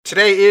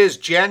Today is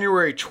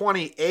January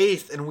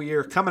 28th, and we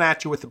are coming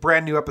at you with a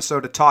brand new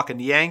episode of Talking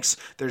Yanks.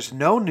 There's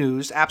no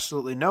news,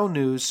 absolutely no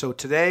news. So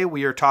today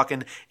we are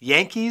talking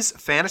Yankees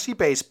fantasy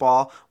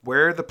baseball,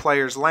 where the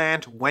players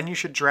land, when you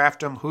should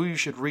draft them, who you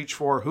should reach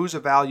for, who's a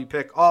value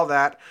pick, all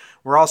that.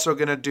 We're also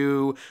going to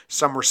do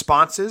some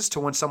responses to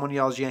when someone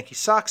yells Yankee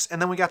sucks,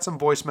 and then we got some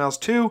voicemails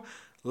too.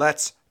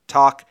 Let's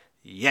talk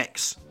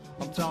Yanks.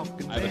 I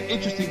have an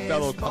interesting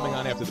fellow coming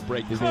on after the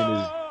break. His name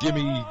is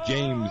Jimmy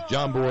James,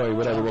 John Boy,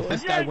 whatever. Well,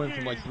 this guy went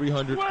from like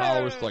 300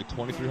 followers to like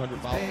 2,300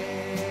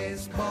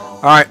 followers.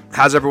 All right,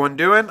 how's everyone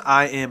doing?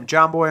 I am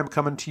John Boy. I'm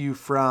coming to you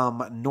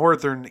from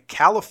Northern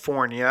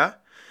California.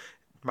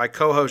 My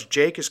co-host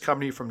Jake is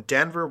coming to you from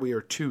Denver. We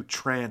are two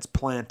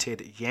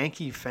transplanted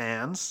Yankee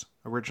fans,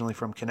 originally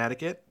from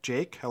Connecticut.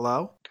 Jake,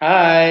 hello.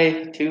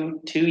 Hi, two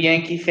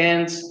Yankee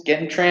fans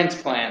getting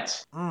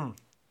transplants.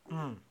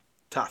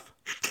 Tough.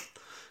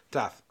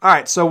 All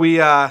right, so we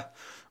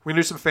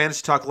do some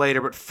fantasy talk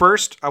later, but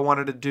first I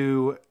wanted to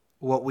do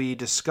what we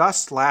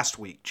discussed last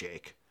week,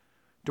 Jake.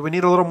 Do we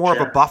need a little more of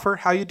a buffer?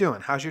 How you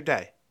doing? How's your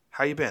day?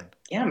 How you been?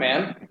 Yeah,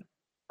 man.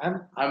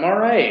 I'm all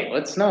right.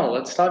 Let's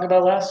talk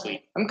about last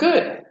week. I'm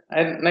good. I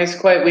had a nice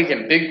quiet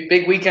weekend.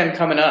 Big weekend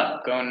coming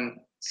up. Going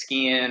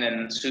skiing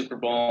and Super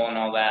Bowl and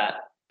all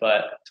that.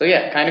 But so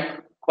yeah, kind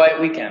of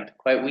quiet weekend,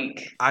 quiet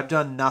week. I've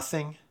done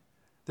nothing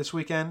this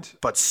weekend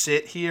but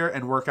sit here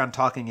and work on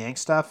Talking Yank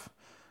stuff.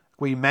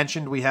 We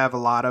mentioned we have a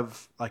lot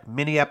of like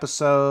mini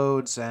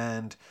episodes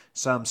and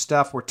some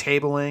stuff we're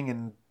tabling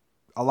and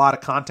a lot of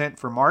content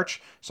for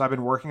March. So I've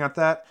been working on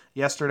that.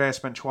 Yesterday I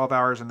spent 12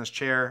 hours in this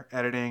chair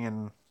editing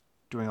and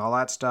doing all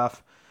that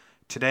stuff.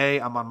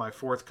 Today I'm on my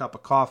fourth cup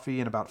of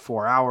coffee in about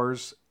 4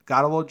 hours.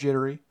 Got a little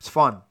jittery. It's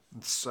fun.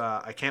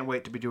 I can't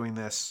wait to be doing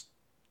this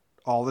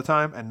all the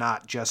time and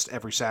not just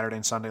every Saturday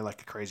and Sunday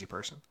like a crazy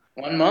person.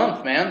 1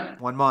 month, man.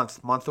 1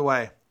 month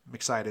away. I'm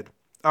excited.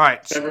 All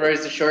right.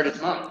 February's the shortest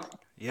month.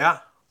 Yeah.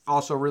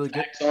 Also really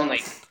good. Facts only.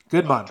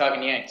 Good month.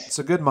 Talking Yanks. It's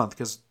a good month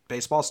because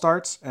baseball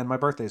starts and my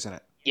birthday's in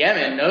it. Yeah,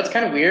 man. No, it's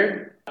kind of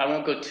weird. I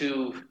won't go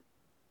too,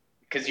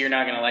 because you're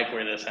not gonna like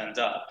where this ends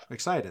up. I'm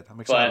excited.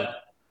 But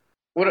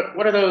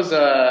what are those?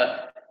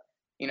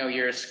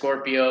 You're a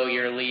Scorpio,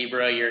 you're a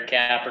Libra, you're a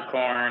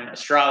Capricorn.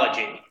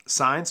 Astrology.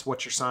 Signs.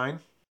 What's your sign?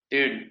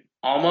 Dude,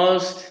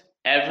 almost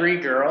every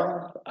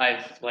girl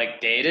I've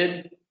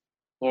dated,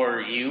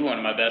 or one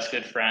of my best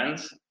good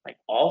friends,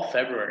 all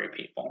February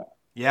people.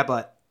 Yeah,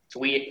 but it's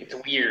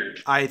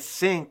weird. I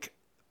think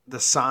the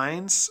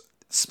signs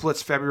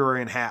splits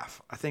February in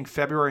half. I think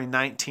February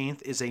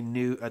 19th is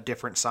a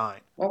different sign.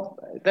 Well,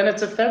 then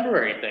it's a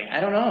February thing. I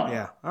don't know.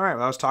 Yeah. All right.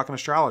 Well, I was talking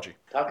astrology.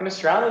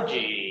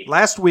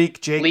 Last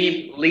week, Jake.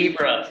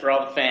 Libra for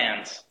all the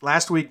fans.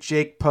 Last week,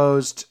 Jake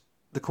posed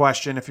the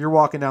question: if you're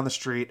walking down the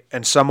street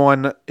and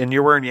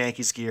you're wearing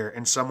Yankees gear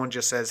and someone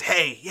just says,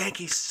 "Hey,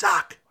 Yankees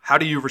suck," how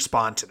do you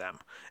respond to them?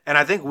 And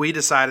I think we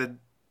decided,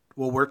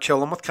 well, we're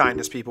killing with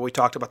kindness, people. We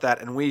talked about that,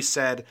 and we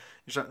said,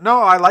 "No,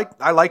 I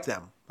like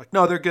them.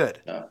 No, they're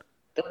good. No,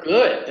 they're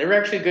good. They're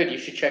actually good. You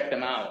should check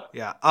them out."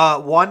 Yeah.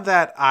 One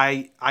that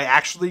I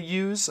actually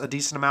use a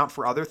decent amount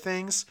for other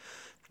things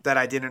that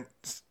I didn't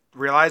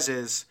realize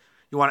is,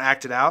 you want to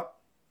act it out?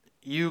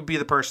 You be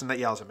the person that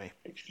yells at me.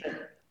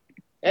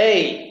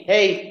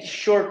 Hey,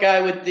 short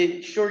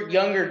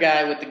younger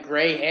guy with the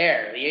gray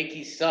hair. The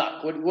Yankees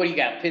suck. What do you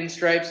got?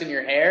 Pinstripes in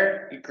your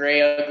hair? You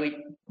gray,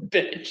 ugly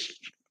bitch.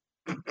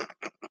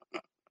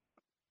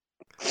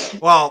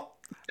 Well,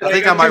 I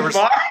think I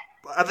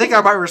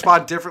might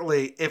respond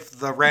differently if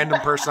the random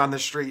person on the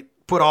street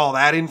put all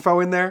that info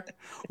in there.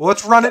 Well,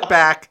 let's run it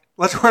back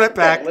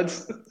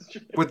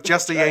with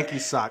just a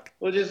Yankees suck.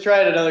 We'll just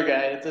try it another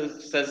guy. It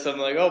says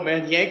something like, "Oh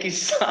man,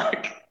 Yankees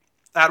suck."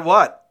 At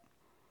what?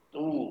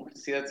 Ooh,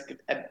 see, that's good.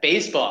 At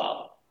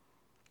baseball.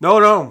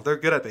 No, they're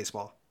good at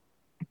baseball.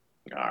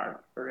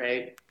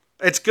 Right.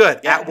 It's good.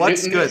 Yeah, at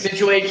what's good?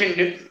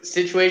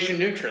 Situation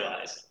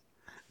neutralized.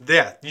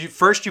 Yeah. You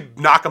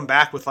knock them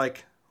back with what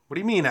do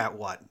you mean at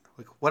what?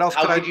 What else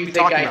could I be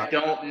talking about?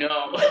 How could you think I don't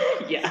know?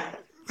 Yeah.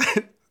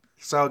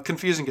 So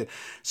confusing good.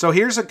 So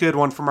here's a good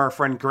one from our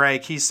friend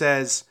Greg. He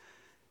says,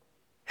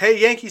 "Hey,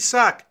 Yankees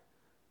suck.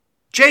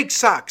 Jake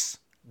sucks."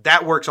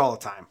 That works all the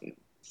time.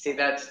 See,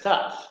 that's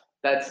tough.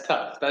 That's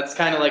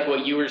kind of like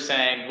what you were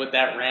saying with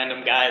that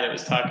random guy that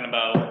was talking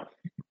about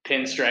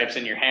pinstripes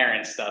in your hair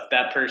and stuff.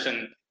 That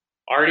person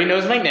already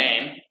knows my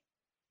name.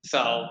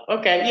 So,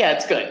 okay, yeah,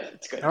 it's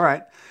good. All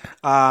right.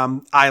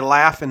 I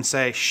laugh and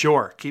say,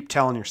 "Sure, keep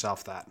telling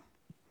yourself that."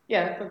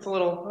 Yeah, that's a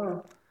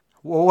little...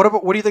 Well,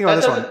 what do you think about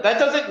this one? That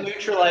doesn't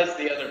neutralize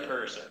the other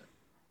person.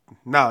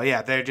 No,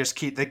 yeah, they just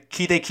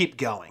keep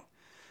going.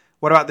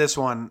 What about this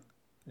one?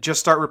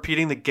 Just start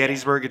repeating the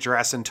Gettysburg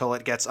Address until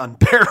it gets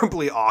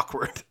unbearably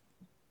awkward.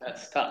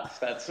 That's tough.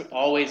 That's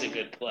always a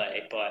good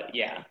play, but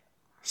yeah.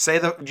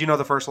 Do you know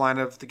the first line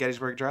of the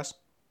Gettysburg Address?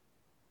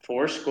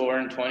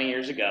 20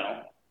 years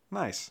ago.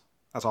 Nice.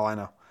 That's all I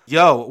know.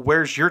 Yo,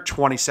 where's your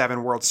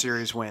 27 World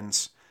Series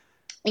wins?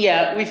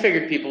 Yeah, we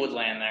figured people would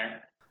land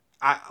there.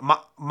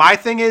 My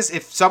thing is,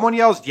 if someone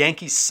yells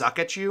Yankees suck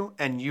at you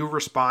and you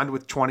respond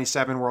with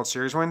 27 World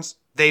Series wins,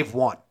 they've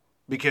won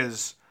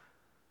because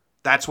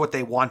that's what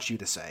they want you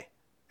to say.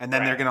 And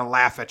then they're going to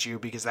laugh at you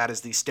because that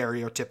is the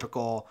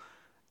stereotypical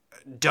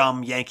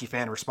dumb Yankee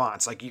fan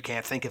response. Like, you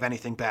can't think of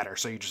anything better.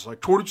 So you just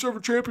like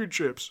 27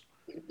 championships.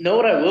 Know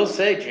what I will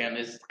say, Jim,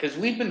 is because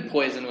we've been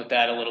poisoned with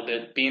that a little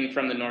bit, being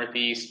from the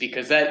Northeast,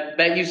 because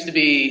that used to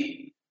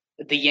be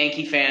the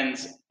Yankee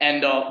fans'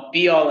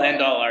 be-all,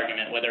 end-all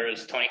argument, whether it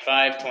was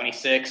 25,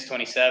 26,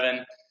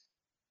 27.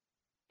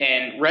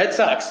 And Red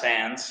Sox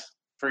fans,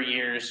 for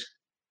years,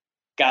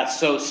 got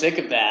so sick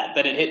of that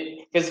it hit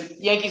 – because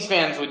Yankees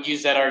fans would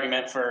use that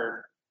argument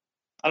for,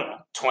 I don't know,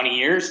 20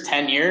 years,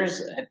 10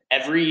 years,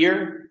 every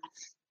year.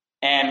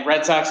 And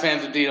Red Sox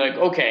fans would be like,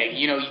 okay,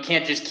 you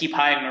can't just keep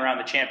hiding around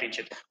the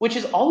championship, which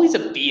is always a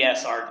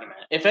BS argument.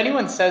 If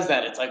anyone says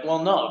that, it's like,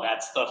 well, no,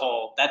 that's the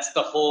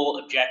whole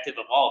objective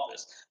of all of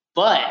this.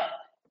 But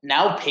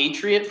now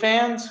Patriot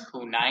fans,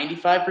 who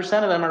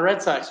 95% of them are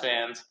Red Sox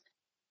fans,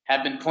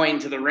 have been pointing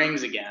to the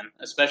rings again,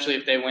 especially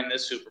if they win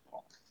this Super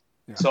Bowl.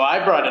 Yeah. So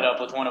I brought it up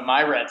with one of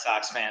my Red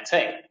Sox fans.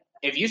 Hey,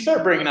 if you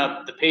start bringing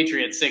up the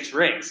Patriots 6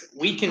 rings,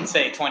 we can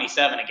say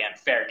 27 again,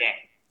 fair game.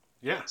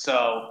 Yeah.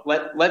 So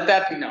let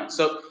that be known.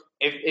 So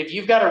if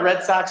you've got a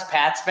Red Sox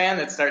Pats fan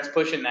that starts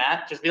pushing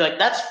that, just be like,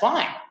 that's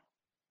fine.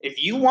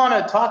 If you want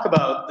to talk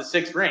about the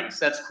 6 rings,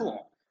 that's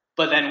cool.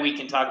 But then we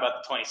can talk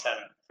about the 27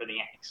 for the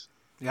Yankees.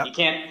 Yep. You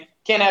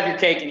can't have your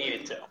cake and eat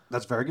it too.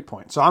 That's a very good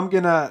point. So I'm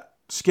gonna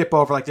skip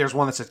over. Like, there's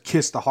one that said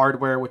 "kiss the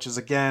hardware," which is,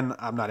 again,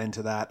 I'm not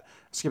into that.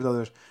 Skip the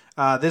others.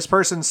 This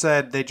person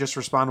said they just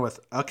respond with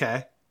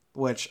 "okay,"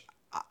 which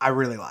I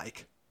really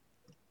like.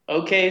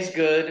 Okay is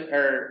good,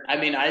 or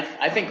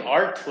I think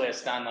our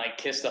twist on like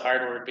kiss the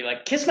hardware would be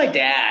like kiss my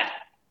dad.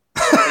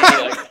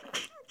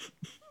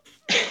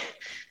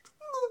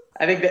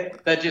 I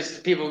think that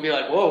just people would be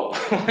like, whoa,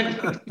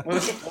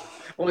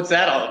 what's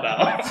that all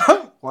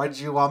about? Why did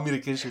you want me to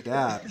kiss your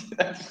dad?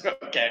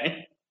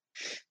 Okay,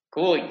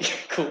 cool.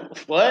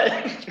 What?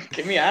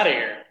 Get me out of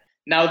here.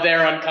 Now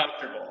they're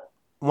uncomfortable.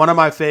 One of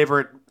my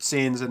favorite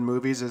scenes in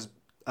movies is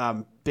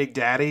Big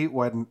Daddy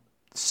when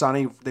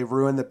Sonny, they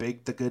ruined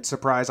the good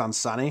surprise on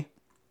Sonny.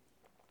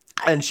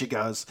 And she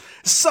goes,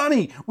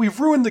 Sonny, we've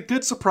ruined the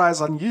good surprise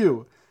on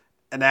you.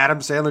 And Adam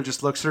Sandler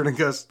just looks at her and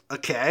goes,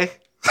 okay.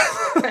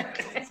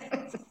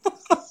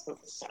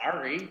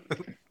 Sorry.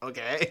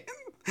 Okay.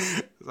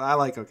 I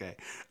like okay.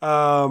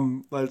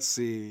 Let's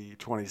see.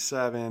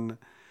 27.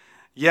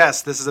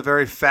 Yes, this is a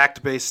very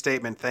fact-based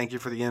statement. Thank you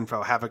for the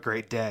info. Have a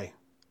great day.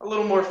 A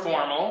little more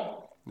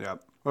formal.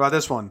 Yep. What about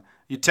this one?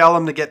 You tell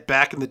them to get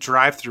back in the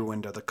drive-through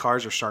window. The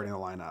cars are starting to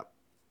line up.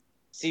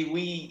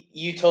 See,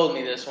 you told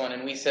me this one,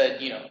 and we said,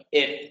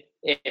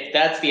 if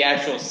that's the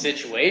actual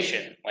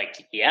situation,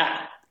 like,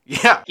 yeah,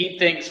 keep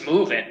things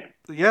moving.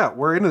 Yeah,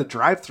 we're in the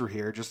drive-through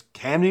here. Just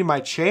hand me my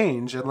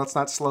change, and let's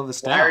not slow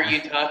this down. Why are you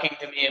talking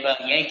to me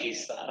about Yankee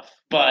stuff?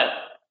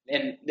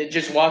 And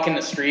just walking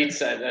the streets,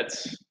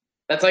 that's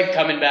like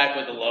coming back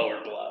with a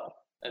lower blow.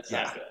 That's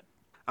not good.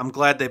 I'm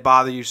glad they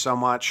bother you so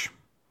much.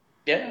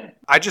 Yeah.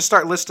 I just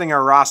start listing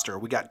our roster.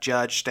 We got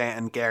Judge,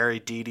 Stanton, Gary,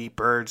 Didi,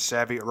 Bird,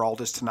 Sevy,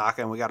 Aroldis,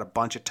 Tanaka, and we got a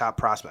bunch of top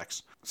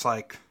prospects. It's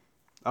like,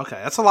 okay,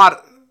 that's a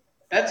lot.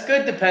 That's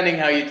good depending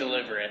how you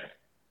deliver it.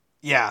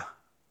 Yeah.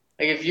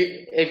 Like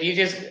if you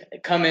just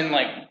come in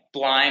like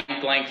blank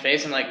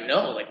face and like,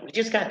 no, like we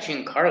just got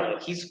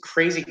Giancarlo. He's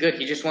crazy good.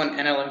 He just won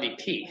NL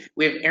MVP.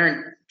 We have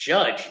Aaron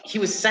Judge. He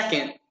was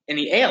second in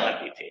the AL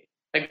MVP.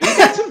 Like, we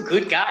got some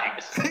good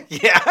guys.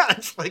 Yeah,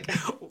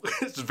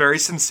 it's very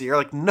sincere.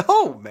 Like,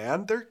 no,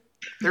 man, they're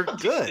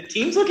good. The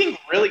team's looking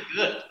really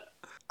good.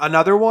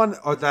 Another one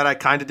that I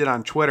kind of did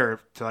on Twitter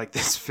to like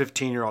this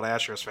 15-year-old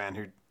Astros fan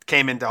who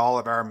came into all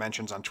of our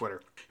mentions on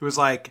Twitter. He was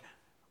like,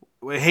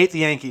 "We hate the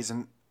Yankees,"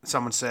 and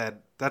someone said,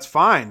 "That's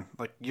fine.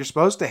 Like, you're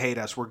supposed to hate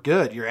us. We're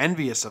good. You're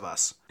envious of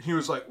us." He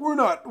was like, "We're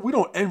not. We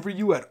don't envy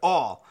you at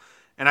all."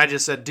 And I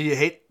just said, "Do you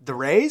hate the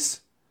Rays?"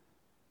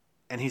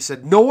 And he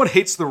said, "No one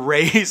hates the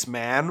Rays,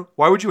 man.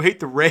 Why would you hate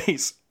the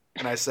Rays?"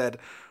 And I said,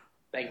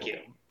 "Thank you."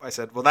 I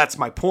said, "Well, that's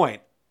my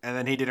point." And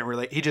then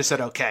he just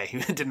said, okay. He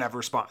didn't have a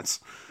response.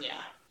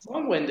 Yeah. It's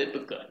long-winded,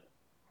 but good.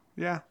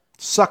 Yeah.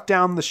 Suck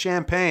down the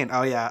champagne.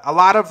 Oh, yeah. A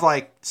lot of,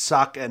 like,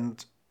 suck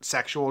and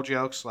sexual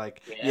jokes.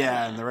 Like,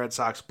 yeah, and the Red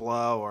Sox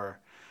blow or...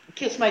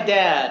 Kiss my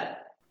dad.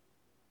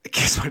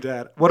 Kiss my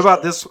dad. What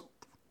about this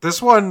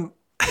one?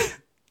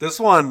 This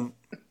one,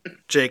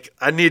 Jake,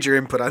 I need your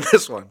input on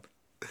this one.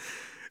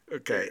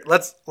 Okay,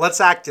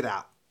 let's act it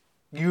out.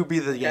 You be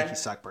the Yankee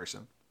suck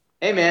person.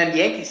 Hey man,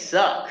 Yankees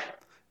suck.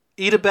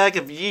 Eat a bag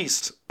of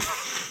yeast.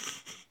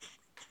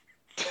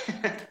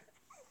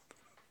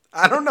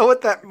 I don't know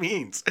what that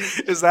means.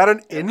 Is that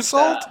an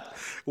insult?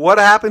 What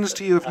happens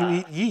to you if you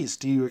eat yeast?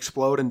 Do you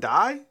explode and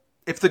die?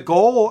 If the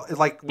goal,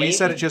 like we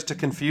said, is just to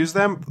confuse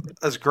them,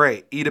 that's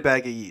great. Eat a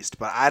bag of yeast.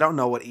 But I don't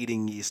know what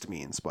eating yeast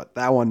means. But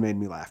that one made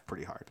me laugh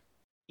pretty hard.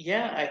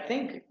 Yeah, I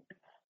think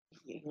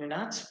you're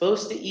not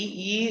supposed to eat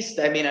yeast.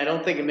 I mean, I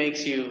don't think it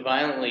makes you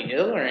violently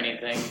ill or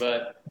anything,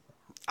 but...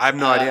 I have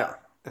no idea.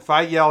 if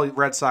I yell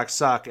Red Sox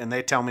suck and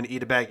they tell me to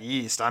eat a bag of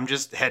yeast, I'm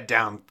just head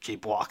down,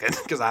 keep walking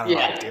because I don't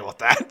know how to deal with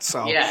that.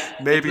 So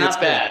maybe it's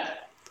bad.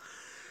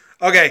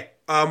 Good. Okay,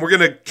 we're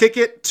gonna kick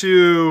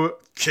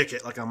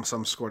it like I'm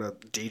some sort of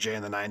DJ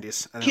in the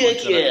 '90s.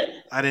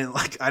 I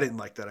didn't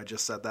like that. I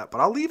just said that, but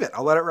I'll leave it.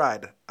 I'll let it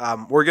ride.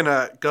 We're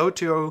gonna go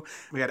to.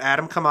 We had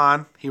Adam come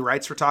on. He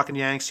writes for Talking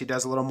Yanks. He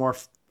does a little more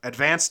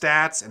advanced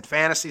stats and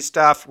fantasy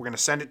stuff. We're gonna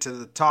send it to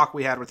the talk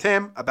we had with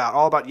him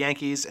all about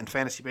Yankees and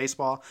fantasy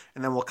baseball,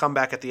 and then we'll come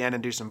back at the end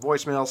and do some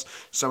voicemails.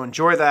 So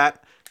enjoy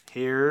that.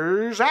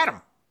 Here's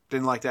Adam.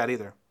 Didn't like that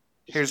either.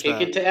 Kick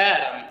it to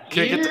Adam.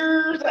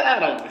 Here's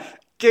Adam.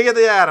 Kick it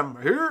to Adam.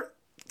 Here.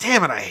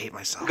 Damn it, I hate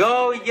myself.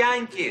 Go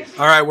Yankees.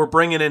 All right, we're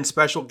bringing in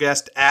special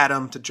guest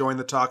Adam to join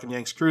the Talking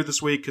Yanks crew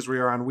this week because we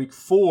are on week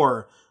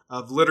 4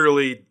 of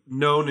literally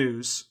no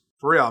news.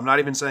 For real, I'm not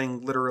even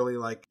saying literally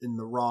like in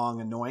the wrong,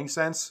 annoying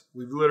sense.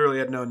 We've literally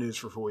had no news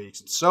for 4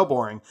 weeks. It's so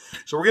boring.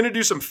 So we're going to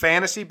do some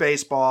fantasy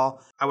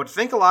baseball. I would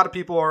think a lot of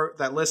people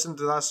that listen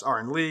to us are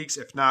in leagues.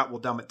 If not, we'll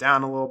dumb it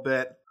down a little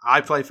bit.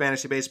 I play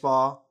fantasy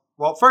baseball.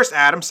 Well, first,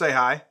 Adam, say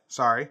hi.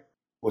 Sorry.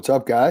 What's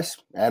up, guys?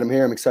 Adam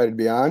here. I'm excited to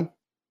be on.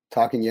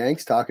 Talking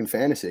Yanks, talking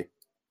fantasy.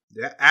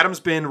 Yeah, Adam's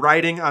been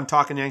writing on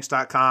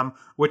TalkingYanks.com,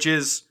 which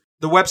is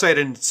the website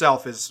in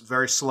itself is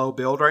very slow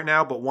build right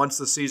now. But once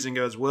the season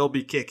goes, we'll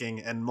be kicking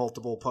and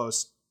multiple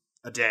posts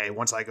a day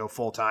once I go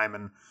full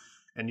time,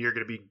 and you're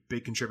going to be a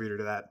big contributor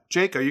to that.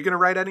 Jake, are you going to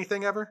write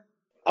anything ever?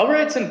 I'll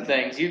write some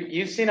things.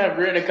 You've seen I've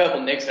written a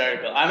couple Knicks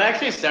articles. I'm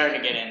actually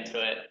starting to get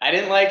into it. I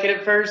didn't like it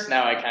at first.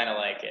 Now I kind of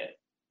like it.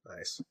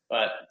 Nice.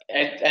 But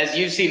as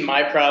you've seen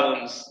my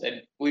problems,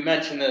 and we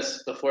mentioned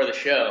this before the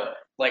show.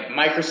 Like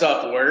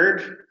Microsoft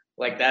Word,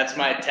 like that's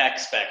my tech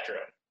spectrum.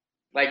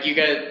 Like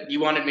you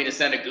wanted me to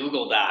send a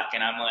Google Doc,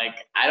 and I'm like,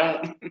 I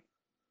don't.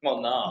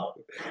 Well, no.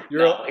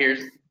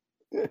 Here's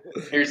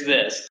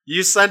this.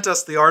 You sent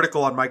us the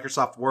article on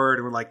Microsoft Word,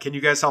 and we're like, can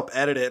you guys help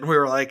edit it? And we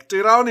were like,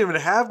 dude, I don't even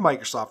have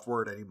Microsoft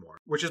Word anymore,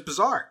 which is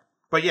bizarre.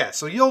 But yeah,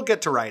 so you'll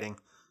get to writing.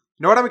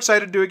 You know what I'm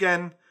excited to do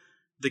again?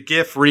 The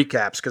GIF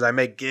recaps, because I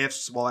make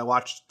GIFs while I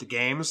watch the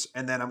games,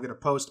 and then I'm going to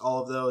post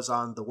all of those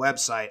on the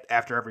website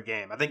after every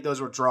game. I think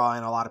those will draw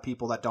in a lot of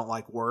people that don't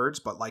like words,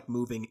 but like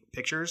moving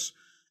pictures.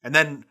 And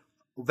then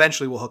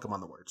eventually we'll hook them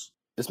on the words.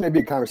 This may be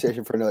a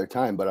conversation for another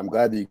time, but I'm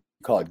glad that you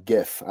call it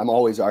GIF. I'm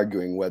always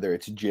arguing whether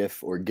it's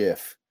GIF or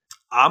GIF.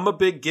 I'm a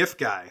big GIF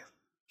guy.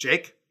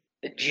 Jake?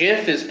 The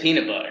GIF is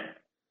peanut butter.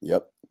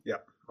 Yep.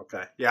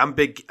 Okay. Yeah, I'm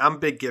big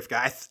GIF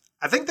guy.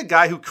 I think the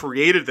guy who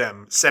created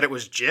them said it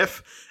was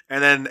GIF,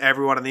 and then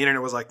everyone on the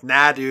internet was like,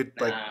 nah, dude,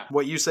 like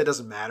what you say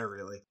doesn't matter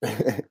really.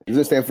 Does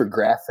it stand for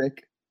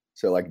graphic?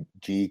 So like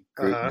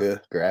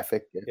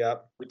graphic?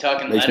 Yep. We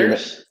talking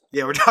letters?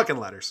 Yeah, we're talking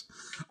letters.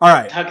 All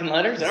right. Talking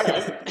letters? All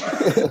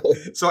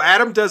right. So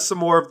Adam does some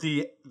more of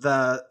the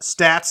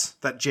stats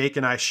that Jake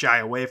and I shy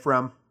away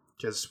from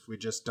because we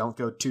just don't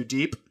go too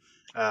deep.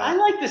 I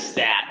like the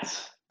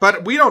stats.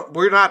 But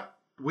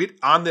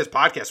on this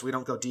podcast, we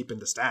don't go deep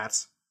into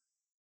stats.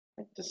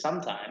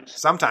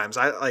 Sometimes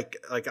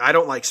I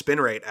don't like spin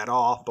rate at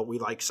all, but we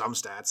like some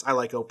stats. I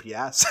like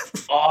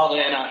OPS. All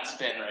in on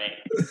spin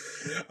rate.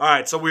 All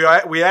right, so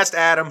we asked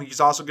Adam. He's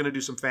also going to do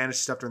some fantasy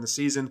stuff during the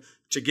season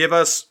to give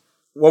us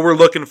what we're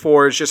looking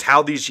for is just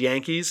how these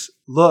Yankees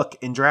look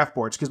in draft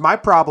boards. Because my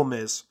problem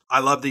is I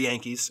love the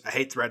Yankees. I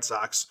hate the Red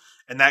Sox,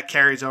 and that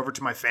carries over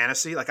to my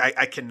fantasy. Like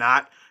I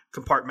cannot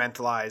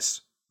compartmentalize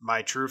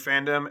my true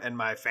fandom and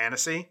my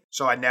fantasy,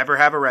 so I never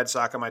have a Red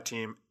Sox on my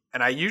team.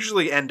 And I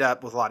usually end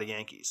up with a lot of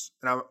Yankees.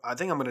 And I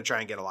think I'm going to try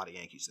and get a lot of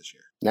Yankees this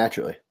year.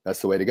 Naturally.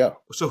 That's the way to go.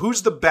 So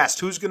who's the best?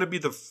 Who's going to be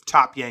the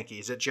top Yankee?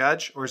 Is it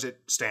Judge or is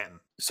it Stanton?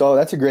 So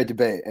that's a great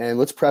debate. And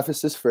let's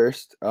preface this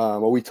first.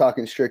 Are we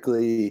talking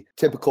strictly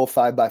typical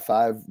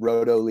 5x5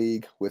 roto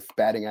league with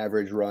batting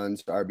average,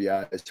 runs,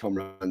 RBIs, home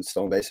runs,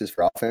 stolen bases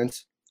for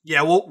offense?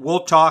 Yeah,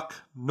 we'll talk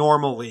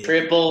normally.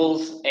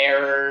 Triples,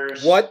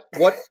 errors, what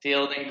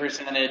fielding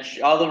percentage,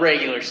 all the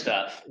regular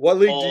stuff. What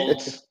league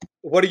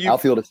What do you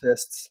outfield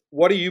assists?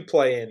 What do you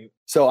play in?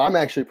 So I'm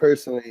actually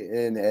personally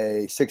in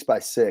a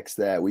 6x6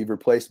 that we've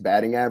replaced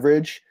batting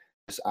average,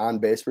 on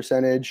base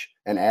percentage,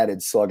 and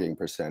added slugging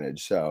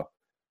percentage. So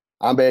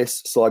on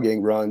base,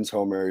 slugging, runs,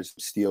 homers,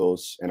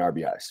 steals, and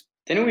RBIs.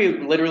 Didn't we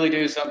literally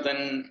do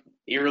something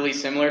eerily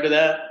similar to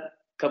that a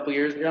couple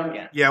years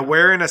ago? Yeah,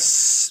 we're in a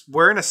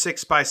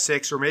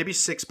 6x6 or maybe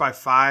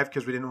 6x5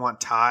 because we didn't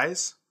want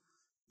ties.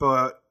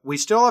 But we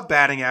still have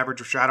batting average,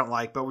 which I don't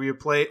like. But we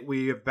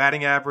have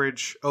batting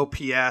average,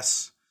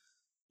 OPS,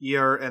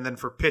 ERA, and then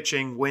for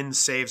pitching, wins,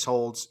 saves,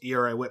 holds,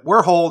 ERA.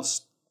 We're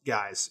holds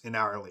guys in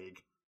our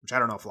league, which I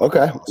don't know if a lot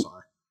of people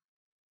are.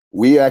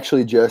 We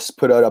actually just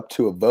put it up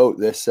to a vote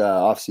this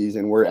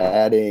offseason. We're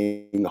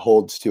adding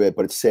holds to it,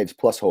 but it's saves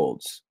plus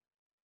holds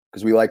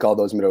because we like all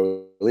those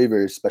middle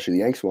relievers, especially the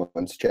Yanks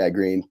ones, Chad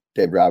Green,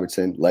 Dave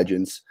Robertson,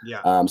 legends.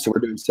 Yeah. So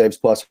we're doing saves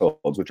plus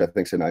holds, which I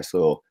think is a nice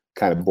little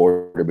kind of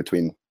border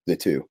between the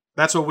two.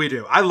 That's what we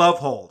do. I love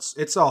holds.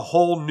 It's a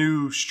whole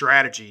new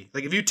strategy.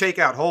 Like if you take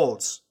out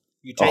holds,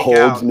 You A take hold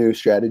out new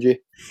strategy.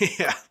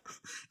 yeah,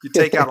 you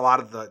take out a lot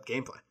of the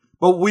gameplay.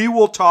 But we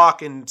will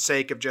talk in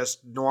sake of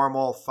just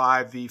normal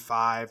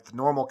 5v5, the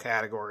normal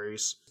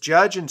categories.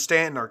 Judge and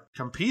Stanton are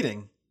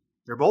competing.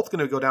 They're both going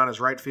to go down as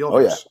right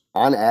fielders. Oh,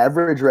 yeah. On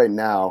average right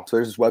now, so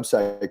there's this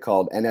website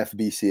called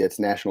NFBC. It's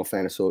National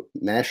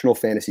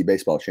Fantasy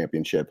Baseball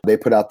Championship. They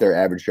put out their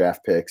average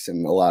draft picks,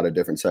 and a lot of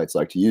different sites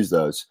like to use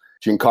those.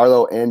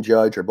 Giancarlo and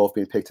Judge are both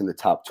being picked in the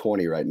top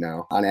 20 right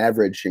now. On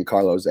average,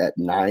 Giancarlo's at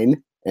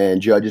 9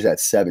 and Judge is at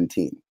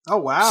 17. Oh,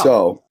 wow.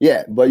 So,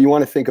 yeah, but you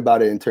want to think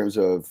about it in terms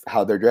of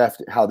how they're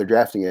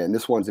drafting it, and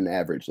this one's an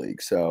average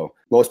league. So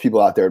most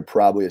people out there would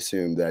probably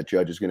assume that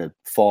Judge is going to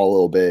fall a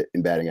little bit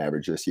in batting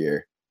average this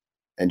year.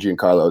 And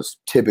Giancarlo's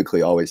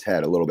typically always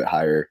had a little bit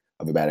higher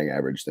of a batting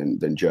average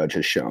than Judge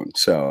has shown.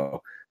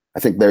 So I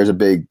think there's a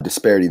big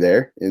disparity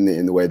there in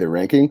the way they're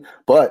ranking,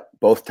 but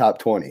both top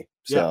 20.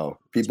 So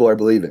people are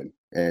believing,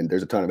 and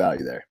there's a ton of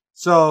value there.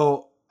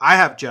 So I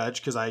have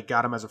Judge because I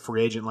got him as a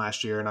free agent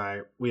last year,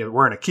 and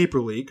we're in a keeper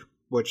league,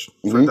 which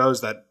for those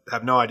that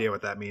have no idea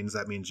what that means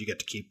you get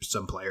to keep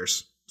some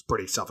players. It's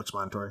pretty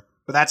self-explanatory.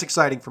 But that's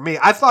exciting for me.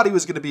 I thought he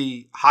was going to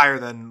be higher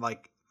than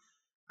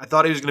I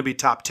thought he was going to be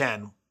top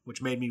 10,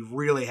 which made me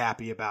really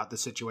happy about the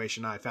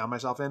situation I found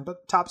myself in.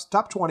 But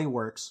top 20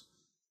 works.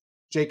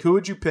 Jake, who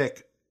would you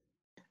pick?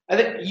 I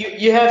think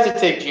you have to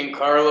take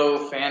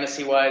Giancarlo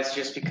fantasy-wise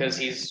just because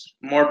he's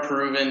more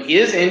proven. He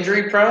is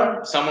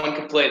injury-prone. Someone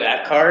could play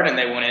that card and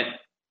they wouldn't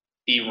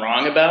be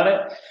wrong about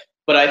it.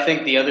 But I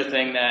think the other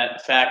thing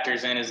that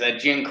factors in is that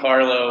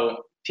Giancarlo,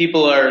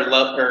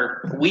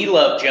 we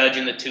love Judge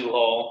in the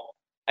 2-hole.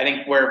 I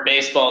think where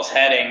baseball's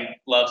heading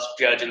loves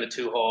Judge in the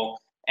 2-hole.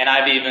 And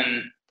I've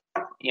even,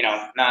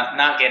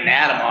 not getting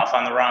Adam off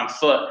on the wrong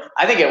foot.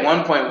 I think at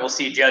one point we'll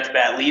see Judge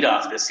bat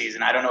leadoff this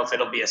season. I don't know if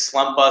it'll be a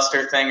slump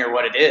buster thing or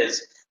what it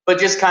is, but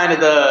just kind of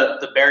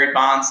the Barry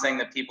Bonds thing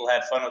that people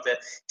had fun with it.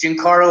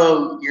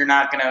 Giancarlo, you're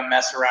not going to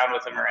mess around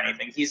with him or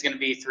anything. He's going to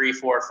be 3,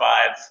 4,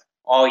 5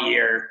 all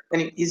year,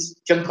 and he's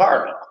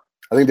Giancarlo.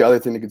 I think the other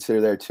thing to consider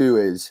there too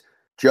is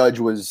Judge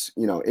was,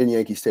 in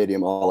Yankee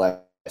Stadium all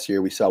last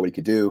year. We saw what he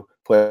could do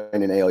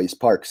playing in AL East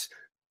parks.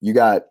 You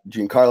got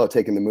Giancarlo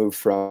taking the move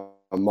from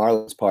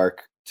Marlins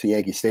Park to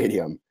Yankee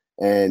Stadium.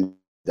 And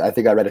I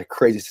think I read a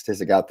crazy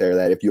statistic out there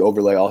that if you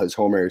overlay all his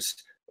homers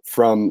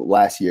from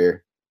last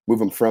year,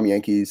 move him from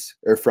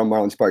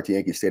Marlins Park to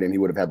Yankee Stadium, he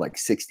would have had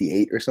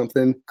 68 or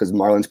something because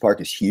Marlins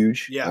Park is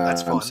huge. Yeah,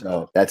 that's fun.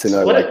 So that's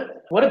another.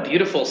 What a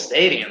beautiful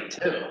stadium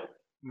too.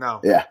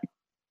 No. Yeah.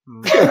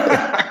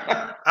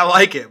 I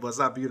like it, but it's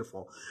not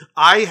beautiful.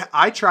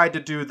 I tried to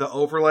do the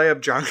overlay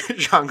of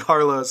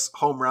Giancarlo's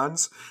home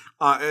runs.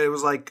 I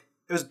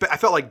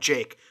felt like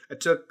Jake. I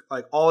took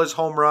all his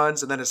home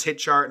runs and then his hit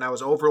chart, and I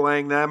was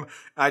overlaying them.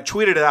 I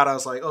tweeted it out. I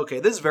was like,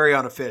 okay, this is very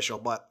unofficial,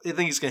 but I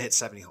think he's going to hit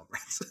 70 home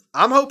runs.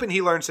 I'm hoping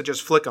he learns to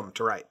just flick them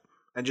to right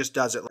and just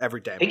does it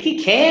every day. I think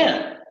he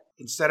can.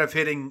 Instead of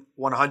hitting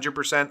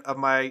 100% of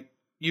my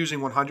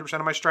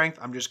strength,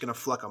 I'm just going to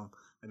flick them,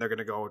 and they're going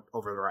to go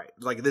over the right.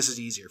 This is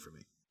easier for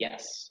me.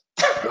 Yes.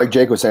 Like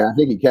Jake was saying, I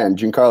think he can.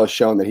 Giancarlo's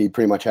shown that he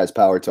pretty much has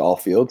power to all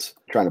fields.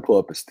 I'm trying to pull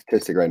up a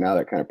statistic right now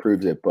that kind of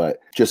proves it, but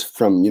just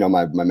from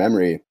my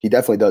memory, he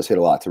definitely does hit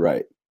a lot to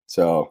right.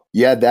 So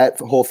you add that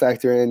whole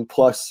factor in.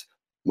 Plus,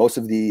 most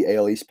of the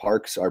AL East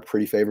parks are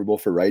pretty favorable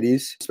for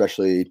righties,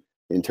 especially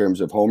in terms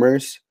of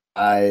homers.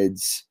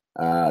 Besides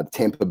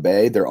Tampa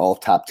Bay, they're all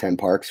top 10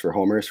 parks for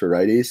homers for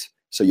righties.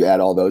 So you add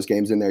all those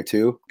games in there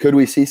too. Could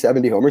we see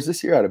 70 homers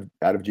this year out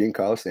of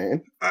Giancarlo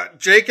Stanton?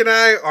 Jake and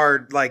I are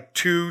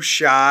too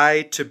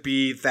shy to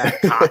be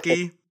that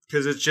cocky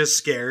because it's just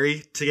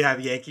scary to have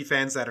Yankee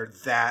fans that are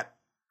that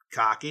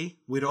cocky.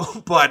 We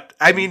don't, but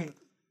I mean,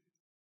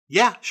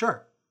 yeah,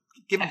 sure.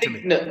 Give it to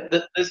me. No,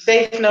 the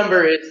safe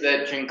number is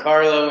that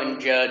Giancarlo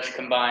and Judge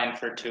combine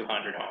for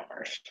 200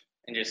 homers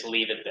and just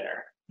leave it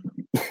there.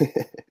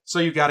 So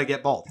you got to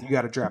get both. You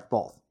got to draft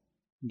both.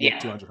 Yeah,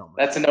 200 homers.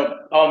 That's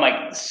oh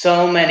my!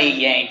 So many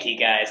Yankee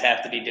guys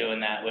have to be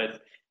doing that with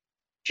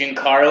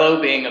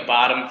Giancarlo being a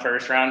bottom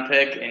first round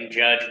pick and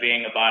Judge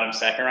being a bottom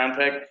second round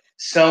pick.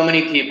 So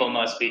many people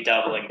must be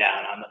doubling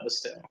down on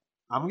those two.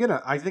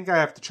 I think I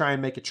have to try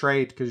and make a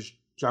trade because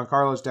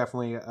Giancarlo is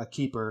definitely a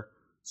keeper.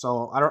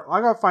 So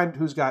I gotta find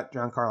who's got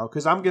Giancarlo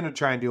because I'm gonna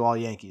try and do all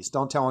Yankees.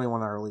 Don't tell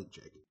anyone in our league,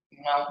 Jake.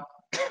 Well,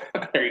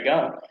 there you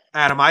go.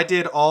 Adam, I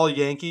did all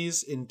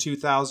Yankees in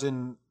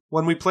 2000.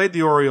 When we played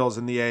the Orioles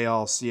in the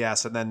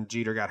ALCS and then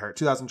Jeter got hurt,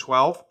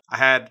 2012,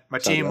 my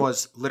team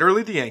was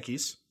literally the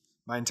Yankees.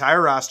 My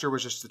entire roster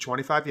was just the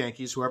 25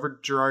 Yankees.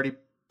 Whoever Girardi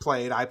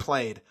played, I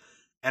played.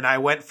 And I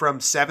went from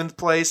 7th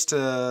place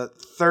to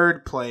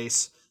 3rd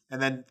place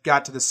and then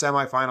got to the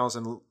semifinals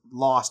and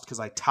lost because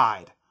I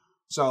tied.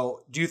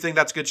 So do you think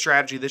that's good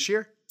strategy this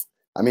year?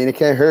 I mean, it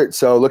can't hurt.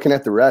 So looking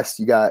at the rest,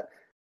 you got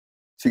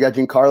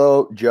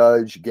Giancarlo,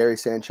 Judge, Gary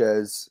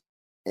Sanchez,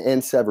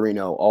 and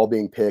Severino all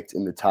being picked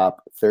in the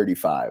top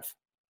 35.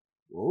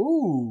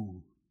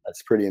 Ooh.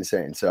 That's pretty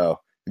insane. So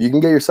if you can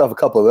get yourself a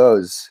couple of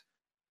those,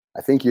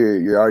 I think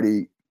you're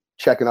already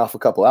checking off a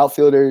couple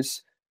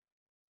outfielders.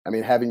 I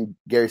mean, having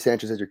Gary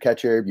Sanchez as your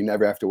catcher, you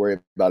never have to worry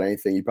about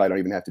anything. You probably don't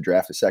even have to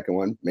draft a second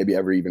one, maybe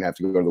ever even have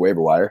to go to the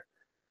waiver wire.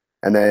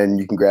 And then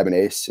you can grab an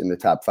ace in the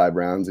top 5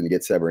 rounds and you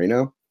get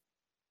Severino.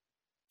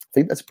 I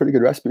think that's a pretty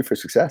good recipe for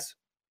success.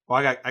 Well,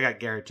 I got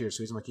Gary too,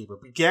 so he's my keeper.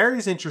 But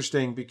Gary's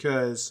interesting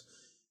because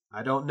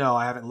I don't know.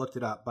 I haven't looked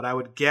it up, but I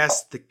would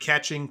guess the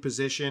catching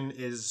position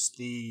is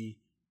the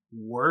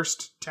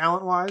worst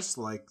talent-wise.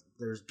 Like,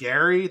 there's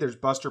Gary, there's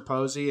Buster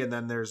Posey, and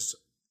then there's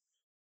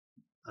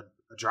a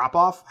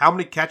drop-off. How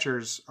many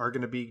catchers are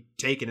going to be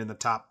taken in the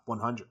top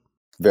 100?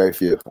 Very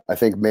few. I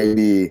think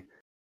maybe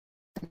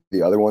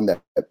the other one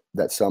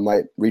that some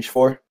might reach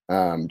for,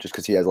 just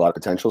because he has a lot of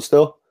potential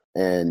still,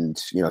 and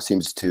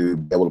seems to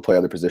be able to play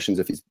other positions.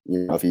 If he's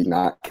if he's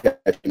not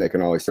catching, they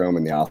can always throw him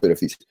in the outfield if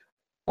he's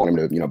want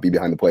him to be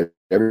behind the plate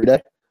every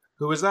day.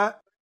 Who is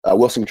that?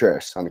 Wilson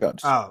Contreras on the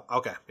Cubs. Oh,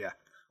 okay, yeah.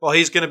 Well,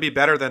 he's going to be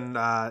better than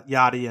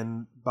Yachty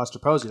and Buster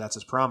Posey. That's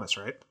his promise,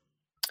 right?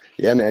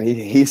 Yeah, man.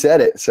 He said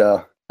it.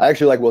 So I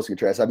actually like Wilson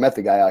Contreras. I've met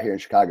the guy out here in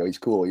Chicago. He's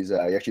cool. He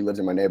actually lives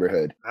in my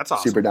neighborhood. That's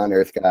awesome. Super down to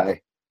earth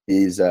guy.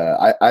 He's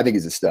I think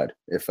he's a stud.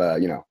 If I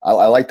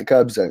like the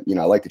Cubs. I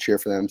like to cheer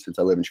for them since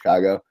I live in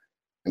Chicago,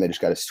 and they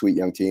just got a sweet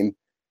young team.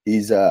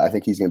 I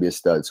think he's going to be a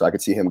stud. So I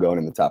could see him going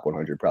in the top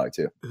 100 probably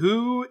too.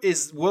 Who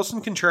is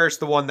Wilson Contreras?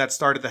 The one that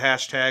started the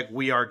hashtag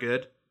We Are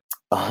Good.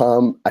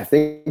 I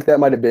think that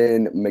might have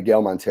been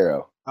Miguel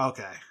Montero.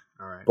 Okay,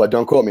 all right. But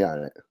don't quote me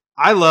on it.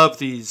 I love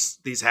these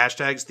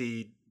hashtags.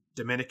 The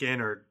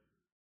Dominican or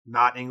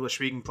not English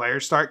speaking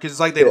players start because it's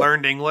like they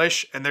learned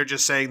English and they're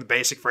just saying the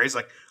basic phrase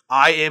like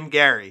 "I am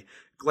Gary."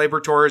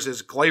 Gleyber Torres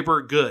is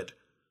Gleyber good,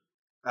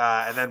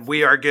 and then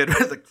We Are Good.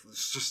 Like,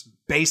 it's just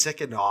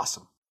basic and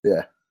awesome.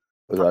 Yeah,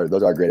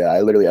 those are great. I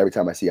literally every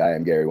time I see I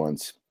am Gary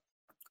ones,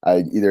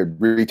 I either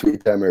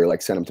retweet them or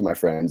send them to my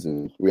friends,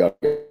 and we all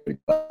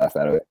laugh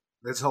out of it.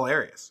 It's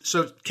hilarious.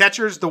 So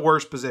catcher's the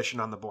worst position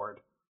on the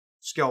board,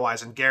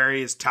 skill-wise, and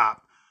Gary is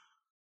top.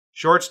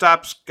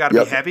 Shortstop's got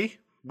to be heavy.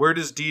 Where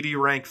does Didi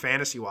rank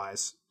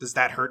fantasy-wise? Does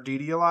that hurt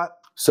Didi a lot?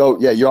 So,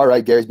 yeah, you're all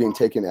right. Gary's being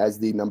taken as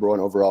the number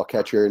 1 overall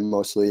catcher in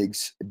most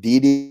leagues.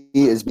 Didi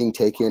is being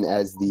taken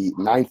as the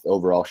 9th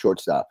overall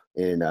shortstop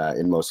in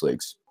most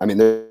leagues. I mean,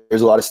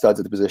 there's a lot of studs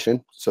at the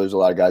position, so there's a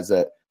lot of guys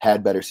that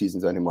had better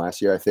seasons than him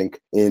last year. I think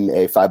in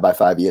a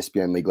 5x5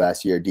 ESPN league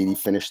last year, Didi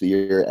finished the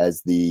year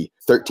as the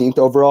 13th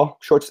overall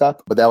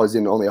shortstop, but that was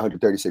in only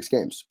 136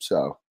 games.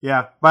 So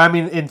yeah, but I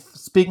mean,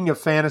 speaking of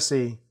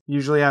fantasy, you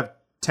usually have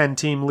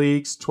 10-team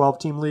leagues,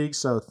 12-team leagues,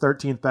 so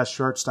 13th best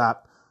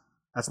shortstop.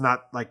 That's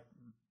not like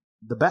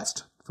the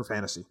best for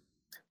fantasy.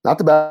 Not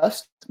the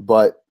best,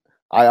 but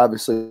I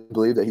obviously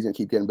believe that he's going to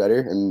keep getting better,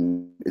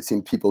 and it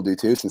seems people do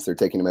too, since they're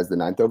taking him as the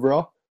 9th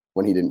overall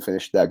when he didn't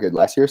finish that good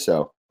last year.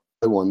 So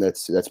the one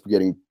that's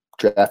getting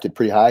drafted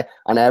pretty high.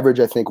 On average,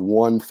 I think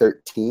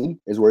 113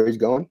 is where he's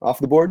going off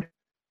the board.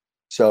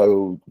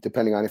 So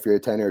depending on if you're a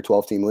 10 or a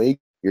 12-team league,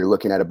 you're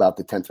looking at about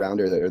the 10th round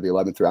or the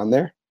 11th round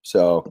there.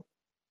 So if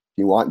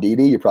you want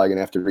Didi, you're probably going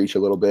to have to reach a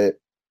little bit,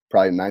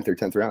 probably 9th or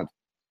 10th round.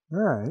 All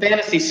right.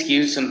 Fantasy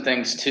skews some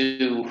things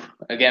too,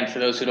 again, for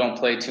those who don't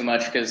play too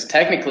much, because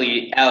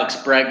technically Alex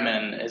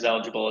Bregman is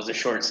eligible as a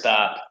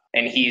shortstop,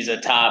 and he's a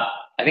top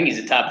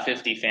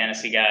 50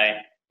 fantasy guy,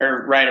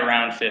 or right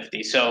around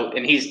 50. So,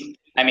 and he's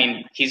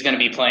going to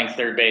be playing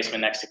third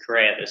baseman next to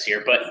Correa this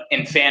year, but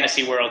in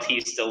fantasy world,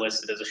 he's still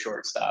listed as a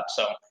shortstop.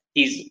 So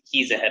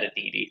he's ahead of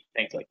Didi,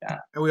 things like that.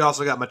 And we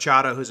also got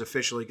Machado, who's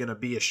officially going to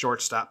be a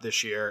shortstop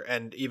this year.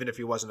 And even if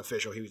he wasn't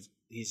official,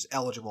 he's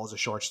eligible as a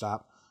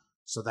shortstop.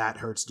 So that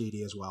hurts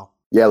Didi as well.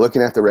 Yeah,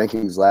 looking at the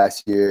rankings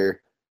last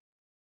year,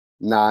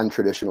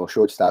 non-traditional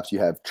shortstops, you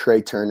have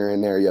Trey Turner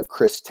in there, you have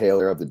Chris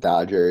Taylor of the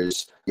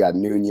Dodgers, you got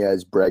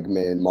Nunez,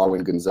 Bregman,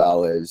 Marwin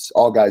Gonzalez,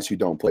 all guys who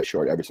don't play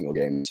short every single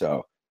game.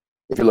 So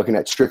if you're looking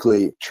at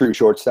strictly true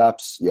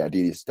shortstops, yeah,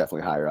 Didi's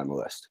definitely higher on the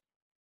list.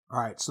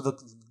 All right, so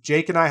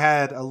Jake and I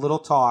had a little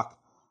talk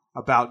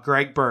about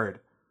Greg Bird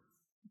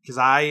because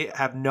I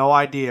have no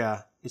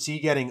idea. Is he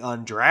getting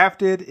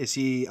undrafted? Is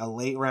he a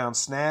late round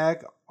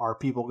snag? Are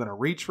people going to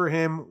reach for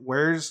him?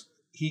 Where's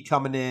he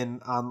coming in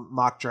on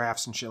mock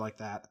drafts and shit like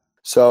that?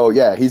 So,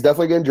 yeah, he's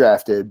definitely getting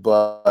drafted,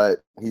 but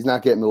he's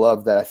not getting the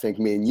love that I think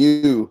me and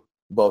you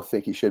both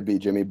think he should be,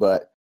 Jimmy.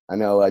 But I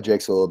know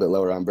Jake's a little bit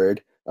lower on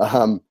Bird.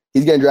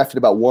 He's getting drafted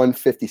about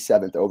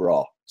 157th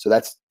overall. So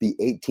that's the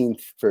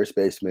 18th first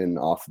baseman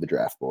off the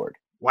draft board.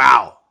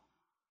 Wow.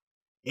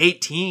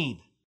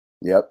 18.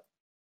 Yep.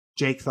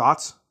 Jake,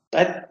 thoughts?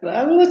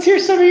 Let's hear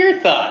some of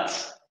your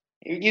thoughts.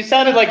 You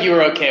sounded like you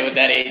were okay with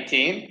that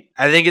 18.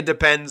 I think it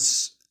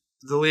depends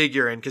the league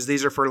you're in, because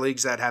these are for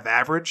leagues that have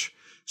average.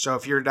 So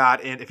if you're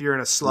in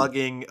a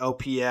slugging,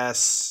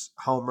 OPS,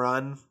 home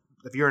run,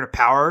 if you're in a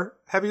power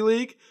heavy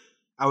league,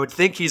 I would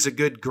think he's a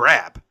good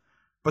grab.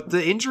 But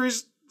the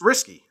injury's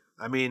risky.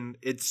 I mean,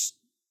 it's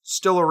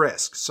still a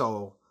risk.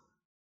 So,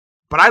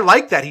 but I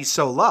like that he's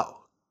so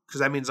low, because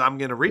that means I'm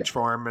going to reach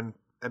for him, and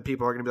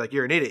people are going to be like,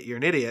 you're an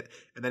idiot.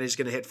 And then he's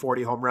going to hit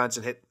 40 home runs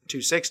and hit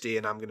 260,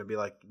 and I'm going to be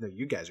like, no,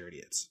 you guys are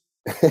idiots.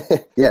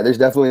 Yeah, there's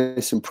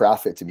definitely some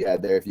profit to be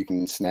had there if you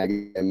can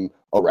snag him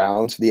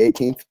around the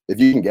 18th. If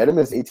you can get him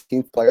as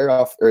 18th player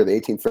off or the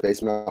 18th first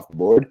baseman off the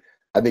board,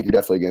 I think you're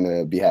definitely going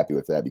to be happy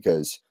with that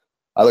because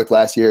I looked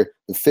last year,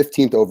 the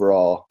 15th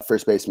overall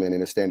first baseman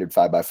in a standard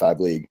 5x5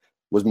 league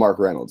was Mark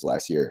Reynolds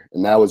last year.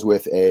 And that was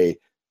with a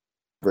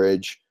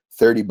average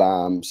 30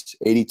 bombs,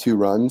 82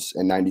 runs,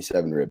 and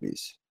 97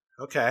 ribbies.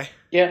 Okay.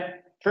 Yeah.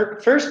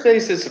 First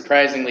base is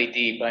surprisingly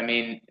deep. I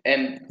mean,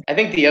 and I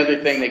think the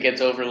other thing that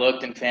gets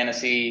overlooked in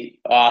fantasy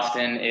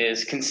often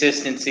is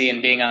consistency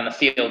and being on the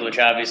field, which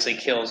obviously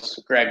kills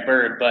Greg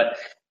Bird. But,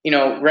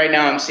 right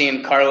now I'm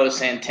seeing Carlos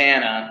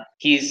Santana.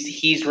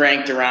 He's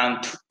ranked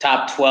around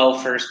top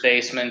 12 first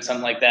baseman,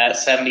 something like that,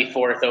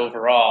 74th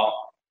overall.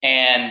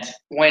 And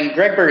when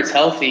Greg Bird's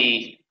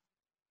healthy,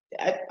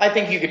 I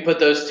think you could put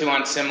those two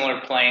on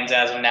similar planes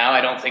as of now.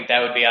 I don't think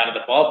that would be out of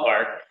the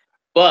ballpark.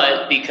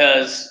 But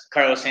because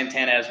Carlos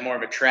Santana has more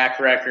of a track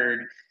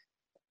record,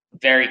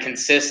 very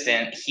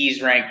consistent,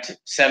 he's ranked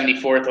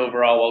 74th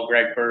overall, while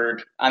Greg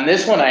Bird. On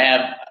this one, I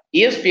have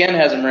ESPN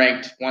has him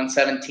ranked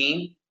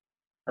 117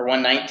 or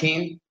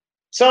 119.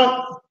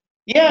 So,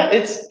 yeah,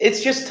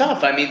 it's just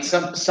tough. I mean,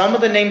 some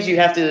of the names you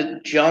have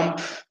to jump.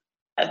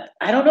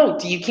 I don't know.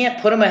 You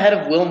can't put him ahead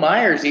of Will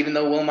Myers, even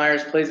though Will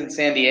Myers plays in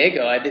San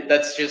Diego.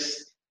 That's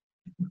just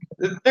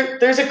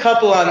there's a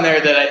couple on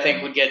there that I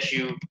think would get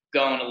you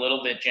going a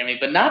little bit, Jimmy,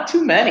 but not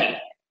too many.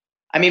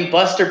 I mean,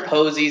 Buster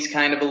Posey's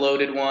kind of a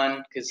loaded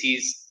one because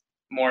he's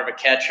more of a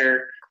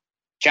catcher.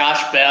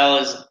 Josh Bell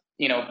is,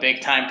 big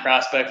time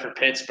prospect for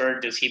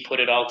Pittsburgh. Does he put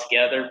it all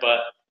together? But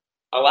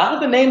a lot of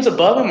the names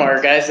above him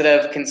are guys that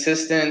have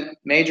consistent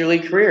major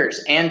league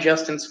careers, and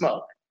Justin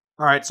Smoke.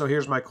 All right, so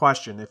here's my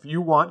question. If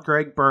you want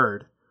Greg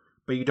Bird,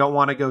 but you don't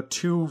want to go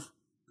too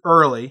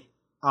early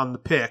on the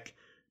pick,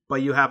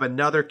 but you have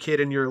another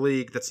kid in your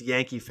league that's a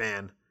Yankee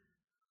fan,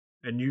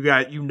 and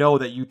you know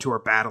that you two are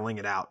battling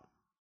it out.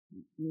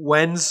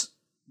 When's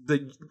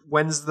the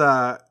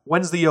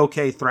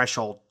okay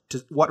threshold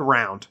to what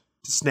round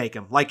to snake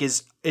him? Like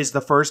is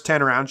the first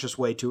 10 rounds just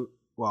way too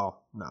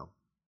no.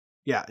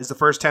 Yeah, is the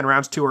first 10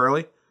 rounds too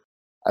early?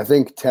 I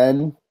think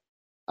 10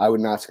 I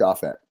would not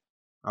scoff at.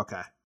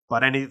 Okay.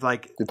 But any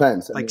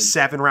depends. Like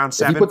 7 round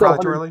 7 probably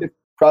too early?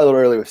 Probably a little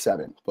early with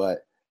 7,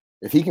 but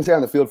if he can stay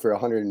on the field for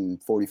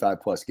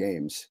 145 plus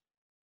games,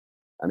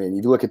 I mean,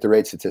 you look at the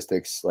rate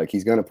statistics, like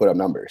he's going to put up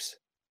numbers.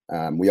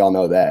 We all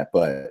know that,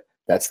 but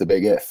that's the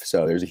big if.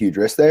 So there's a huge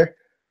risk there.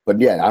 But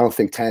yeah, I don't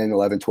think 10,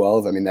 11,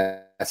 12. I mean,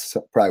 that's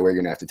probably where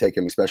you're going to have to take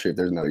him, especially if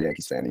there's another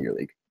Yankees fan in your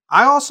league.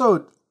 I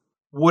also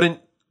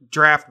wouldn't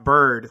draft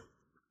Bird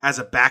as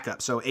a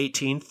backup. So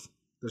 18th,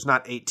 there's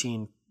not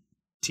 18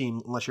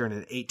 team unless you're in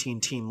an 18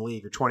 team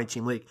league or 20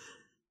 team league,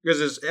 because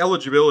his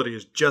eligibility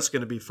is just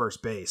going to be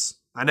first base.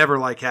 I never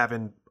like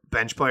having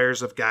bench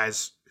players of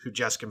guys who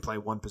just can play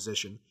one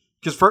position,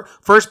 because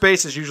first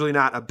base is usually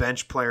not a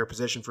bench player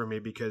position for me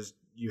because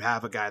you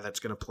have a guy that's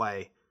going to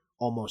play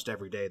almost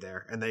every day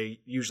there, and they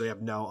usually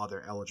have no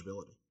other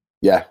eligibility.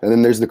 Yeah, and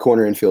then there's the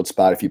corner infield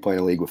spot if you play in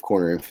a league with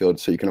corner infield,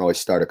 so you can always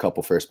start a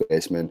couple first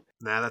basemen.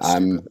 Nah, that's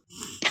I'm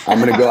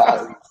going to go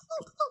out.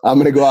 I'm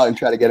going to go out and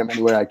try to get him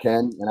anywhere I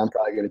can, and I'm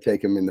probably going to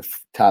take him in the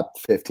top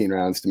 15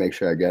 rounds to make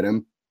sure I get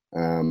him.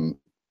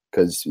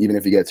 Because even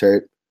if he gets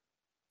hurt,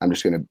 I'm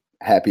just going to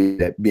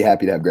be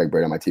happy to have Greg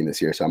Bird on my team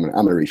this year. So I'm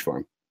going to reach for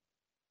him.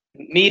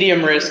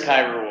 Medium risk,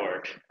 high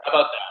reward. How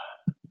about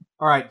that?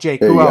 All right,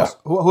 Jake. Who else?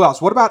 Who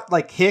else? What about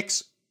like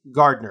Hicks,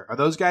 Gardner? Are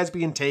those guys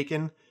being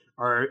taken,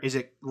 or is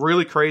it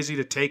really crazy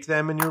to take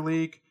them in your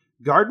league?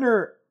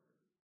 Gardner,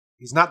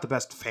 he's not the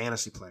best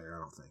fantasy player, I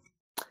don't think.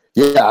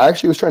 Yeah, I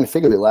actually was trying to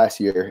figure it last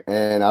year,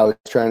 and I was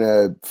trying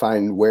to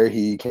find where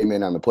he came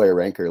in on the player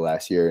ranker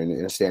last year in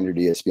a standard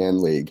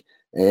ESPN league.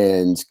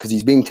 And because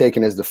he's being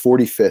taken as the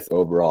 45th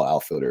overall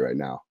outfielder right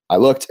now. I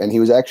looked, and he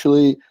was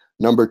actually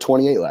number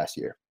 28 last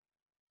year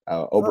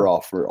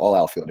overall for all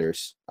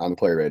outfielders on the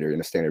player rater in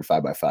a standard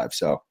 5x5.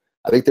 So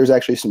I think there's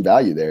actually some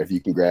value there if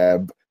you can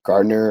grab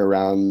Gardner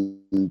around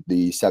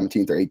the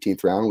 17th or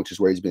 18th round, which is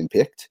where he's been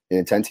picked in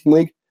a 10-team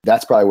league.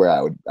 That's probably where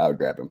I would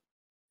grab him.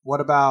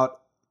 What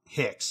about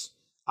Hicks?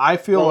 I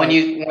feel when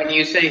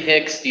you say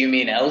Hicks, do you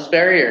mean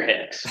Ellsbury or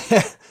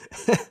Hicks?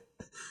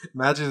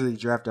 Imagine the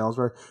draft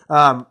Ellsbury.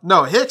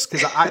 No, Hicks,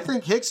 because I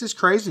think Hicks is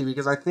crazy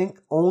because I think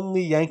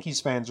only Yankees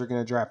fans are going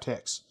to draft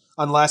Hicks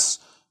unless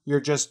you're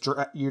just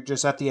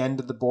at the end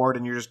of the board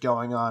and you're just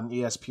going on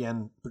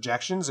ESPN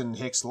projections and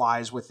Hicks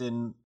lies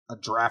within a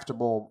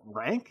draftable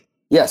rank.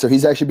 Yeah, so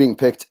he's actually being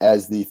picked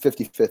as the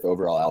 55th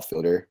overall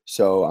outfielder.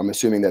 So I'm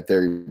assuming that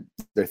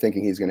they're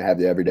thinking he's going to have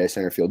the everyday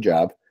center field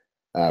job,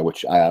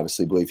 which I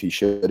obviously believe he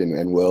should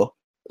and will.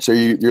 So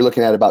you're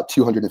looking at about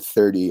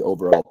 230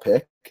 overall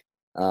pick.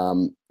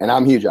 And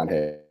I'm huge on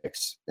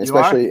Hicks,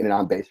 especially in an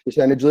on-base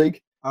percentage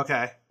league.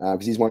 Okay.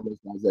 Because he's one of those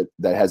guys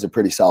that has a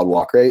pretty solid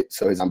walk rate.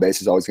 So his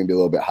on-base is always going to be a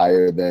little bit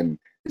higher than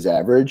his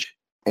average.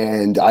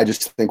 And I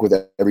just think with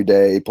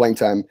everyday playing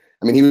time,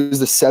 I mean, he was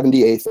the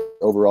 78th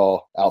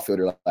overall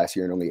outfielder last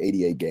year in only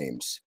 88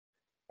 games.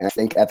 And I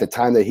think at the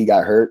time that he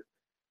got hurt,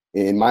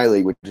 in my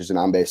league, which is an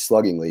on-base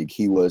slugging league,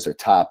 he was a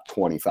top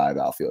 25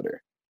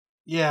 outfielder.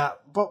 Yeah,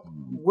 but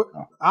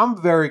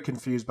I'm very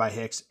confused by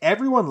Hicks.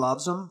 Everyone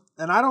loves him,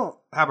 and I don't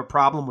have a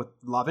problem with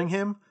loving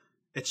him.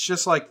 It's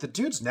just like the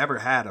dude's never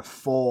had a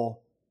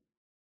full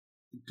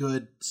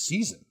good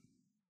season.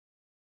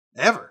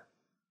 Ever.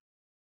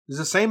 It's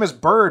the same as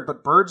Bird,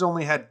 but Bird's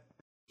only had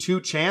 2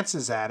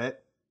 chances at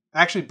it.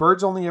 Actually,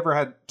 Bird's only ever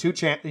had 2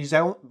 chances.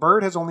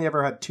 Bird has only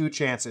ever had 2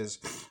 chances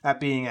at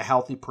being a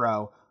healthy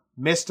pro.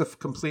 Missed a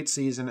complete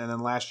season, and then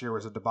last year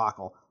was a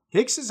debacle.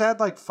 Hicks has had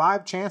like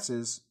 5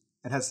 chances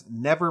and has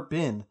never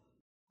been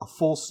a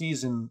full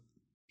season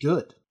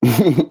good.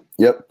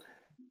 Yep.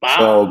 Wow.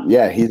 So,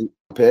 yeah, he's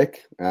a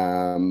pick,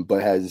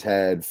 but has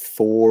had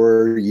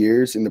 4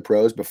 years in the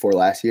pros before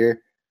last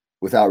year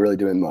without really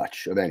doing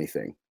much of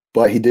anything.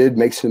 But he did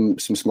make some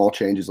small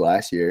changes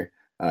last year.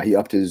 He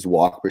upped his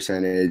walk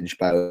percentage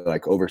by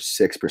like over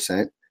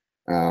 6%,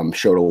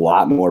 showed a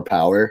lot more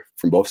power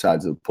from both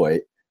sides of the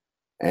plate.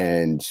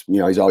 And,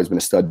 he's always been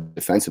a stud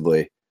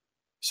defensively.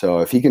 So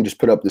if he can just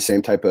put up the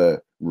same type of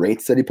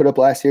rates that he put up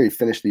last year, he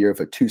finished the year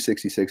with a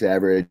 266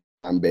 average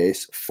on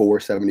base,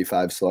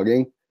 475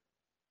 slugging.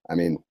 I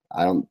mean,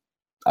 I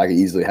could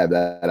easily have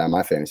that on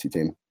my fantasy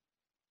team.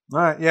 All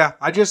right, yeah.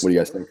 What do you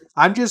guys think?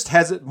 I'm just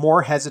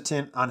more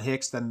hesitant on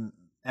Hicks and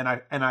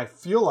I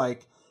feel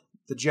like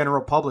the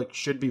general public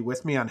should be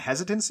with me on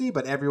hesitancy,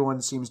 but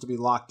everyone seems to be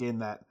locked in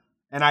that.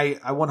 And I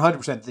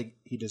 100% think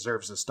he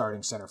deserves a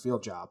starting center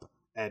field job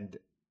and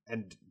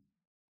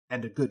a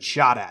good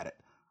shot at it.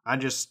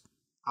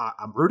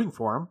 I'm rooting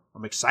for him.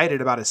 I'm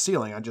excited about his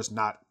ceiling. I'm just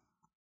not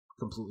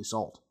completely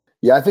sold.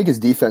 Yeah, I think his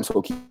defense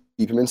will keep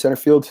him in center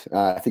field.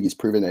 I think he's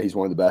proven that he's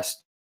one of the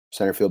best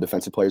center field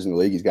defensive players in the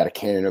league. He's got a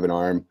cannon of an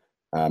arm,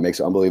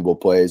 makes unbelievable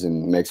plays,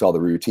 and makes all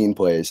the routine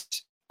plays.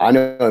 I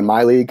know in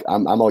my league,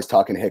 I'm always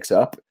talking Hicks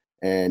up,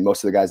 and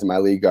most of the guys in my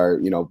league are,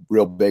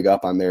 real big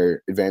up on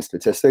their advanced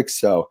statistics.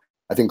 So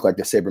I think like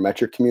the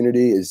sabermetric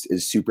community is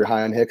super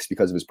high on Hicks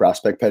because of his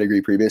prospect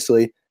pedigree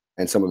previously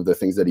and some of the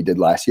things that he did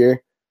last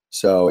year.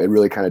 So it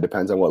really kind of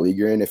depends on what league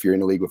you're in. If you're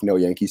in a league with no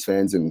Yankees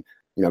fans and,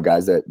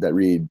 guys that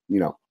read,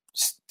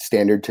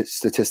 standard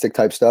statistic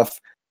type stuff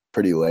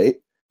pretty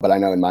late. But I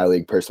know in my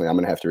league, personally, I'm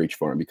going to have to reach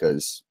for him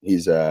because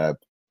he's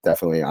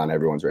definitely on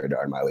everyone's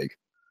radar in my league.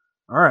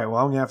 All right, well,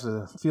 I'm going to have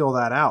to feel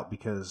that out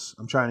because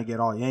I'm trying to get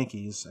all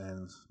Yankees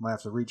and might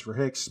have to reach for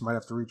Hicks, might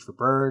have to reach for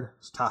Bird.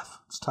 It's tough.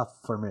 It's tough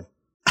for me.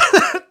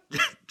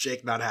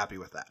 Jake not happy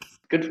with that.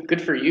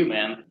 Good for you,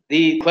 man.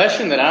 The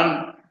question that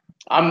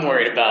I'm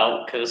worried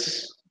about,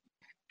 because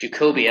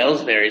Jacoby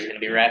Ellsbury is going to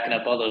be racking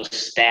up all those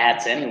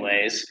stats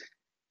anyways,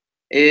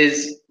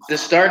 is the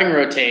starting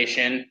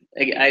rotation.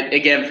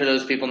 Again, for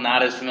those people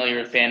not as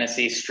familiar with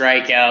fantasy,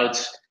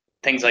 strikeouts,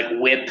 things like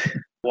whip,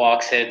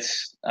 walks,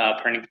 hits,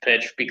 turning the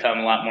pitch become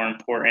a lot more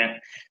important.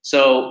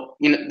 So,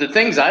 the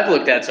things I've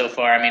looked at so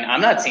far,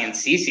 I'm not seeing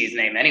CC's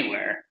name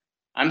anywhere.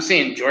 I'm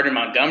seeing Jordan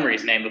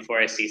Montgomery's name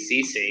before I see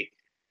CC.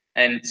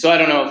 And so I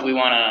don't know if we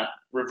want to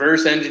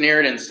reverse engineer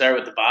it and start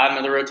with the bottom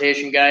of the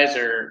rotation guys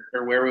or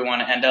where we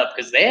want to end up,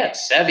 because they have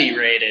Sevy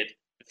rated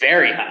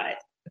very high.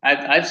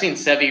 I've seen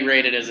Sevy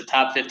rated as a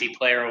top 50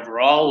 player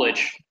overall,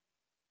 which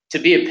to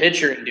be a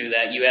pitcher and do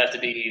that, you have to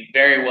be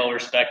very well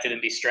respected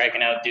and be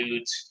striking out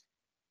dudes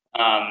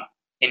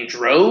in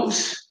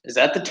droves. Is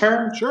that the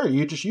term? Sure,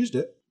 you just used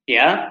it.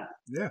 Yeah?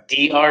 Yeah.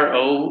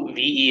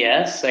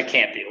 DROVES? That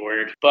can't be a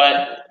word.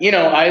 But,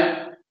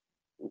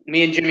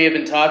 me and Jimmy have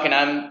been talking.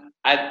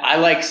 I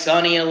like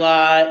Sonny a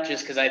lot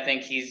just because I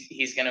think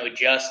he's going to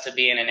adjust to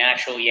being an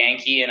actual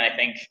Yankee, and I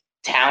think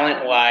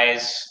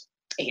talent-wise,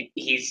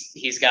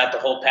 he's got the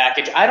whole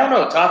package. I don't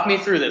know. Talk me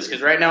through this,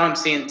 because right now I'm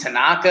seeing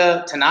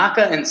Tanaka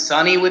and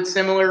Sonny with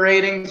similar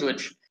ratings,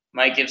 which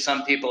might give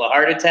some people a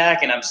heart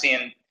attack, and I'm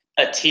seeing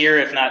a tier,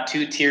 if not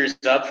 2 tiers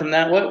up from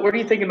that. What do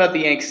you think about the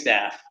Yanks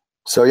staff?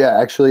 So, yeah,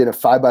 actually in a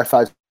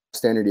 5x5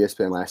 standard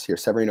ESPN last year,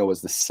 Severino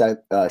was the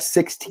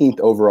 16th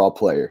overall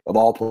player of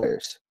all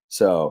players.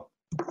 So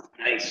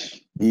nice.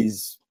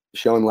 He's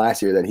shown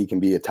last year that he can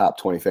be a top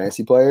 20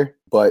 fantasy player,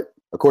 but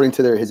according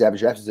to his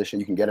average draft position,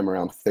 you can get him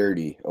around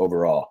 30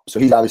 overall. So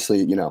he's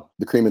obviously,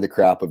 the cream of the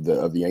crop of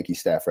the Yankee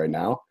staff right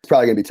now. It's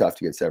probably going to be tough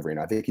to get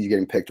Severino. I think he's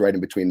getting picked right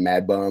in between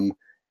Mad Bum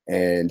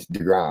and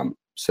DeGrom.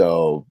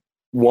 So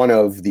one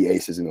of the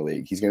aces in the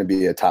league. He's going to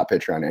be a top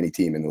pitcher on any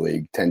team in the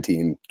league,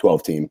 10-team,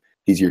 12-team.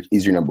 He's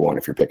your number one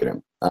if you're picking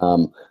him.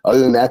 Other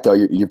than that, though,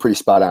 you're pretty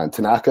spot on.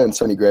 Tanaka and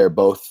Sonny Gray are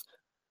both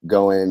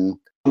going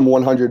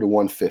 100 to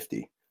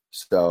 150.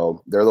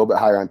 So they're a little bit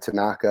higher on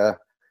Tanaka.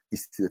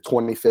 He's the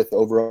 25th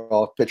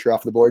overall pitcher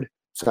off the board.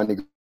 Sonny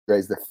Gray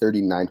is the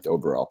 39th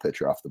overall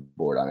pitcher off the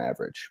board on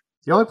average.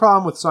 The only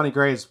problem with Sonny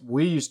Gray is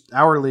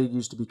our league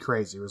used to be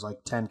crazy. It was like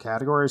 10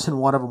 categories, and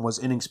one of them was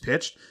innings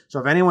pitched. So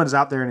if anyone's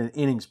out there in an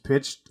innings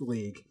pitched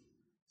league,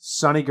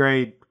 Sonny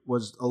Gray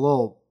was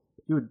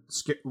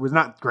was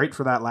not great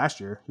for that last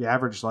year. He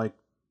averaged like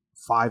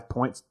 5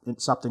 points in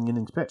something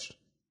innings pitched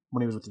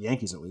when he was with the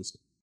Yankees, at least.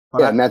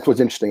 But and that's what's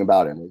interesting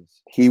about him.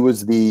 He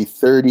was the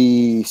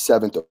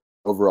 37th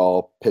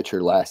overall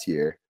pitcher last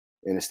year,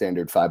 in a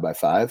standard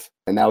 5x5,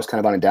 and that was kind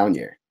of on a down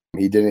year.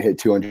 He didn't hit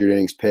 200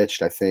 innings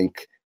pitched. I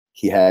think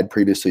he had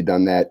previously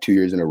done that 2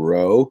 years in a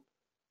row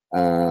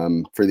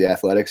for the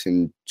Athletics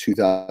in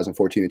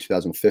 2014 and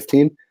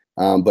 2015.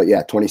 But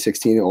yeah,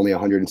 2016, only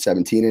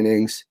 117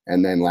 innings.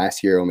 And then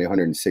last year, only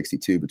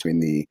 162 between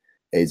the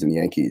A's and the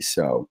Yankees.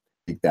 So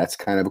I think that's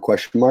kind of a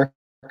question mark.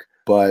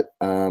 But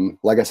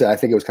like I said, I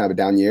think it was kind of a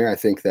down year. I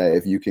think that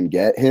if you can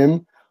get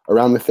him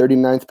around the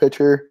 39th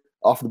pitcher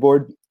off the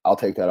board, I'll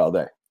take that all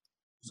day.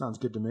 Sounds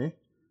good to me.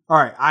 All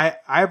right,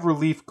 I have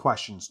relief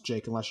questions,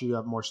 Jake, unless you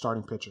have more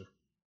starting pitcher.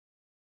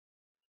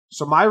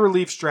 So my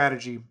relief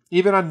strategy,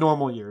 even on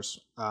normal years,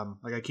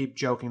 like I keep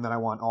joking that I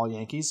want all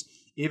Yankees,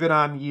 even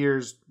on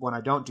years when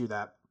I don't do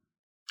that,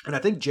 and I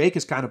think Jake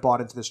has kind of bought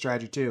into this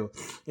strategy too,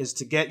 is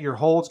to get your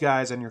holds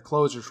guys and your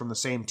closers from the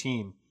same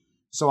team.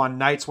 So on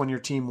nights when a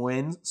team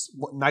wins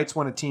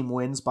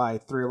by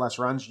 3 or less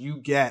runs, you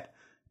get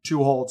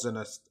 2 holds and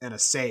a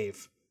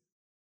save.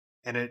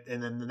 And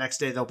then the next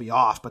day they'll be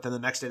off, but then the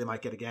next day they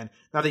might get again.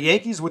 Now the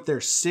Yankees with their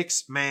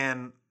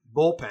 6-man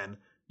bullpen,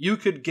 you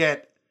could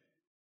get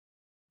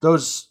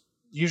those.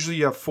 Usually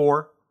you have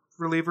 4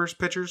 relievers,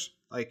 pitchers,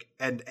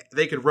 and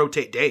they could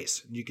rotate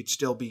days, and you could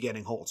still be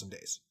getting holds in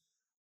days.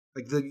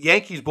 Like the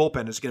Yankees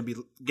bullpen is going to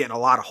be getting a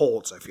lot of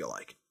holds, I feel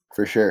like.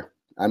 For sure.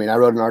 I mean, I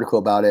wrote an article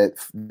about it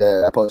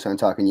that I posted on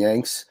Talking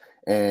Yanks,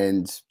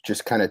 and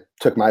just kind of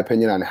took my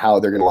opinion on how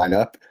they're going to line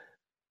up.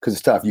 Because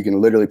it's tough. You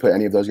can literally put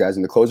any of those guys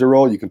in the closer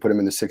role. You can put them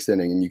in the 6th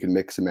inning, and you can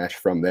mix and match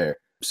from there.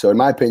 So in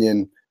my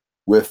opinion,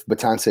 with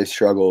Betance's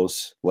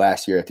struggles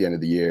last year at the end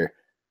of the year,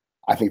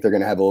 I think they're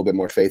going to have a little bit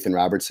more faith in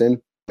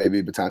Robertson.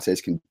 Maybe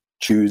Betances can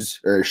choose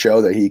or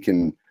show that he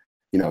can,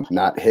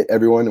 not hit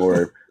everyone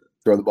or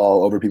throw the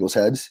ball over people's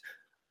heads.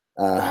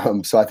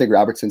 So I think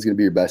Robertson's going to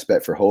be your best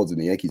bet for holds in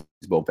the Yankees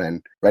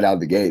bullpen right out of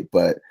the gate.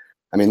 But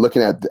I mean,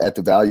 looking at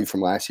the value from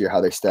last year,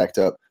 how they stacked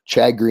up,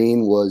 Chad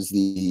Green was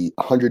the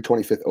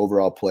 125th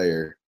overall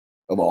player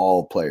of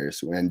all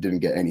players and didn't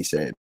get any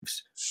saves.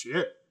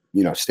 Shit.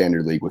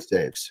 Standard league with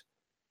saves,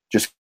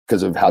 just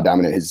because of how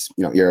dominant his,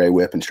 ERA,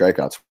 whip, and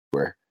strikeouts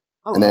were.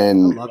 I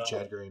love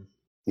Chad Green.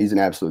 He's an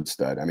absolute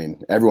stud. I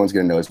mean, everyone's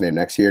going to know his name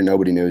next year.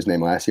 Nobody knew his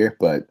name last year,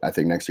 but I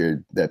think next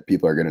year that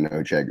people are going to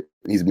know Chad.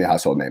 He's a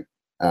household name.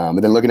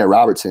 But then looking at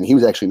Robertson, he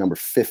was actually number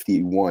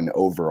 51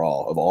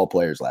 overall of all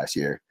players last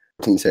year.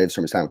 14 saves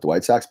from his time with the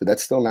White Sox, but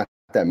that's still not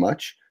that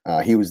much.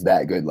 He was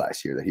that good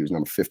last year that he was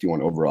number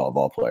 51 overall of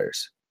all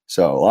players.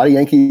 So a lot of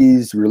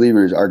Yankees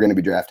relievers are going to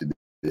be drafted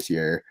this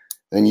year.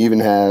 And you even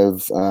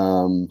have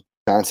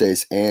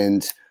Betances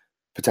and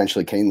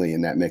potentially Canely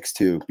in that mix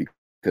too,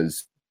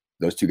 because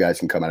those 2 guys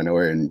can come out of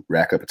nowhere and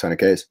rack up a ton of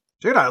Ks.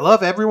 Dude, I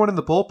love everyone in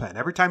the bullpen.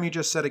 Every time you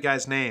just said a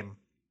guy's name,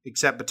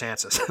 except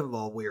Betances, I'm a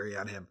little weary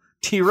on him.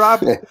 D-Rob,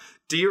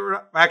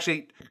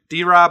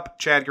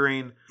 Chad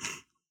Green,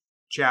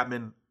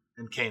 Chapman,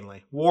 and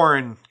Canely.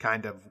 Warren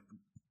kind of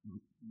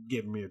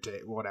giving me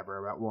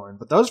whatever about Warren,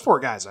 but those 4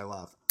 guys I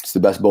love. It's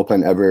the best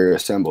bullpen ever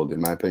assembled, in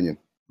my opinion.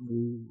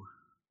 Ooh.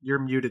 You're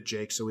muted,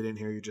 Jake, so we didn't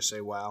hear you just say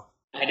wow.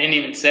 I didn't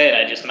even say it.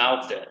 I just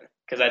mouthed it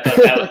because I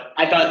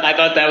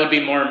thought that would be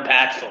more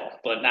impactful,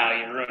 but now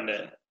you ruined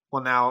it.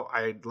 Well, now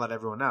I let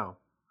everyone know.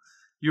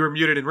 You were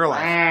muted in real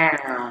life.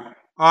 All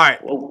right,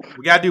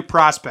 we got to do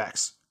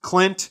prospects.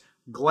 Clint,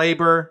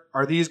 Glaber,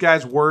 are these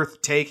guys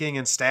worth taking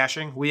and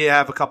stashing? We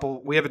have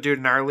a dude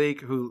in our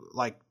league who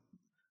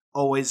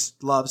always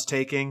loves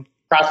taking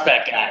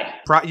prospect guy.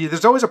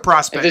 There's always a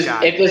prospect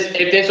guy.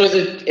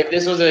 If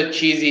this was a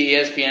cheesy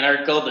ESPN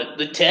article,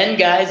 the 10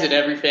 guys in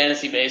every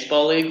fantasy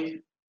baseball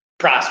league,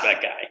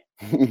 prospect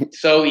guy,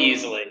 so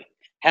easily.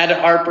 Had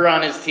Harper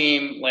on his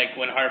team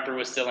when Harper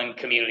was still in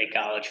community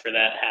college for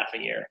that half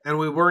a year, and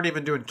we weren't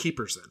even doing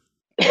keepers then.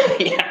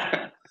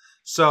 Yeah.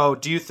 So,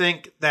 do you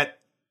think that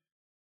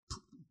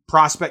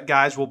prospect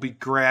guys will be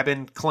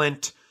grabbing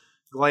Clint,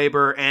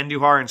 Glaber,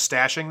 Andujar and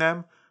stashing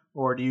them?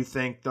 Or do you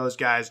think those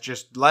guys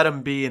just let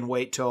them be and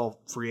wait till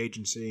free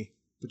agency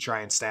to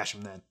try and stash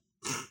them then?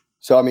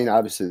 So, I mean,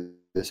 obviously,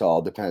 this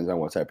all depends on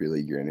what type of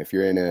league you're in. If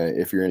you're in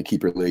a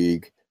keeper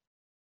league,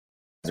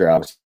 they're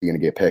obviously going to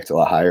get picked a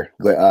lot higher.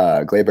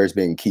 Glaber's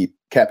being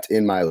kept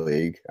in my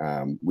league.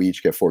 We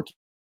each get 4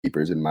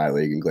 keepers in my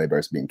league, and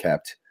Glaber's being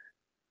kept.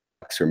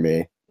 For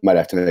me, might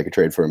have to make a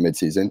trade for a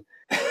midseason,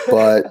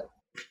 but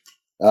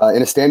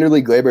in a standard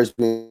league, Glaber's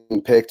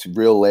being picked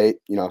real late.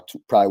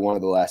 Probably one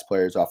of the last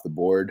players off the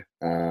board.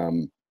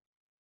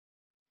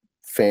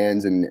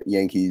 Fans and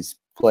Yankees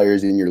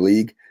players in your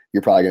league,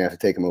 you're probably gonna have to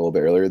take him a little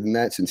bit earlier than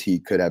that, since he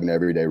could have an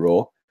everyday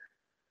role.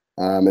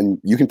 And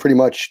you can pretty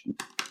much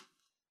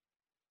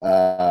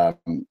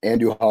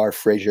Andujar,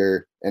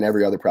 Frazier, and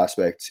every other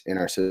prospect in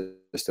our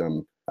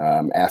system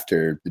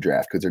after the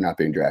draft, because they're not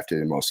being drafted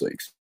in most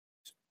leagues.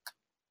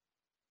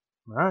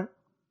 All right.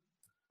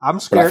 I'm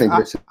scared.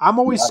 I'm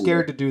always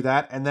scared to do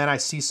that, and then I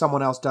see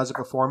someone else does it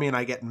before me, and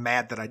I get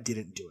mad that I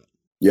didn't do it.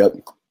 Yep.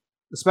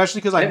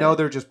 Especially because I know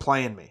they're just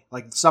playing me.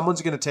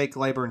 Someone's going to take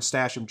Glaber and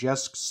stash him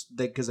just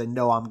because they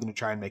know I'm going to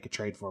try and make a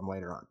trade for him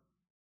later on.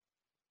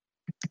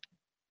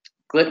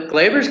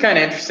 Glaber's kind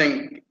of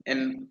interesting,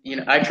 and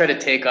I try to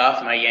take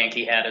off my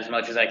Yankee hat as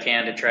much as I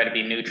can to try to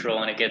be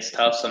neutral, and it gets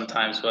tough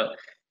sometimes. But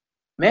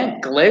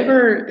man,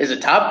 Gleyber is a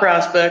top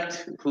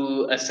prospect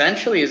who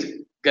essentially is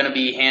going to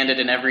be handed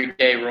an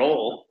everyday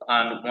role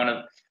on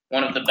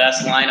one of the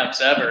best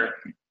lineups ever.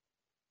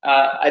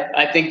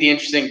 I think the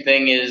interesting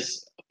thing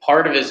is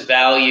part of his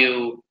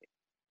value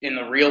in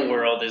the real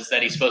world is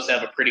that he's supposed to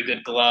have a pretty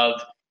good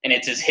glove, and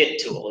it's his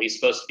hit tool. He's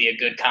supposed to be a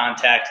good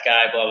contact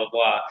guy, blah, blah,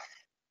 blah.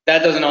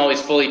 That doesn't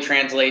always fully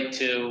translate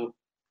to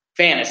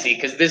fantasy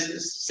because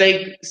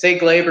say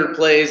Gleyber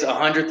plays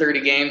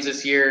 130 games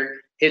this year,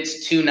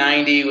 hits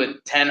 290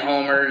 with 10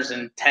 homers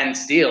and 10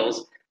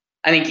 steals.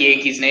 I think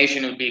Yankees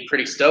Nation would be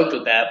pretty stoked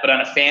with that. But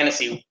on a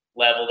fantasy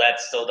level, that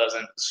still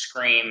doesn't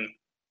scream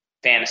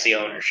fantasy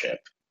ownership.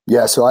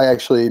 Yeah, so I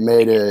actually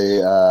made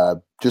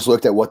just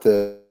looked at what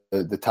the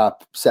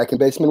top second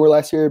basemen were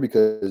last year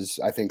because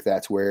I think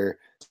that's where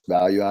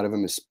value out of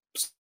him is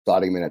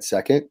slotting him in at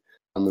second.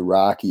 On the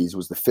Rockies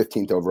was the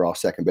 15th overall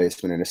second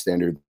baseman in a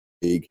standard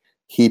league.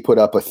 He put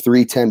up a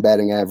 .310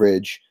 batting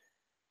average,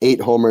 8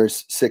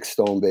 homers, 6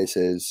 stolen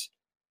bases,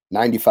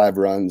 95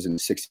 runs,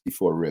 and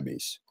 64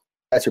 ribbies.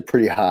 That's a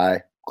pretty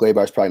high.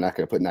 Gleyber's probably not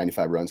going to put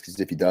 95 runs because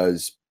if he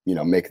does,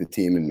 make the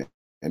team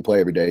and play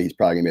every day, he's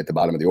probably going to be at the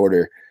bottom of the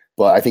order.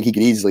 But I think he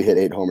could easily hit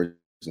 8 homers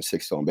and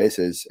 6 stolen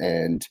bases,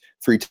 and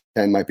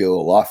 .310 might be a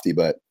little lofty,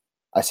 but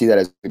I see that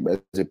as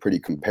a pretty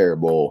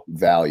comparable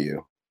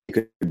value. He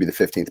could be the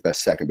 15th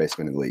best second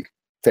baseman in the league,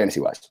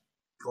 fantasy-wise.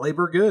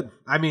 Gleyber good.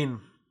 I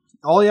mean,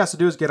 all he has to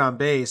do is get on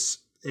base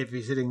if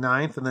he's hitting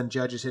 9th, and then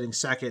Judge is hitting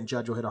 2nd, and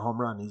Judge will hit a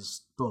home run.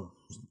 He's, boom,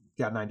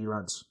 got 90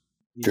 runs.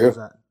 He True.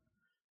 That.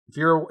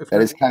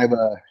 That is kind of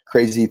a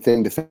crazy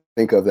thing to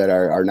think of that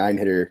our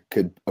 9-hitter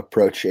could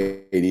approach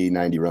 80,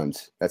 90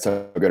 runs. That's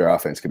how good our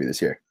offense could be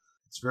this year.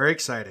 It's very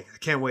exciting. I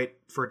can't wait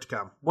for it to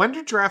come. When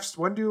do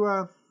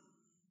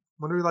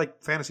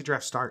fantasy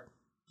drafts start?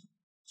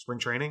 Spring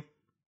training?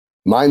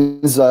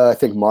 Mine's, I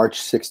think,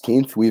 March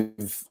 16th.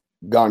 We've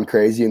gone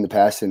crazy in the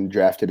past and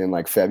drafted in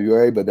like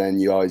February, but then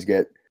you always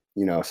get,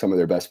 some of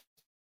their best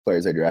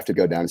players they drafted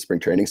go down to spring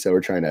training. So we're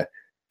trying to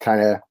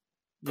kind of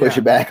push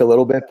it back a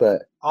little bit,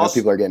 but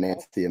people are getting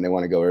antsy and they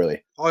want to go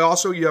early.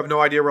 Also, you have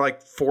no idea where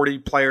like 40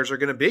 players are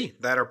going to be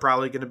that are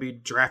probably going to be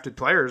drafted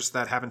players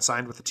that haven't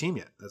signed with the team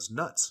yet. That's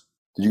nuts.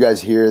 Did you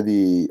guys hear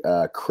the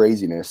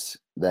craziness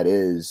that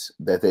is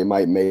that they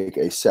might make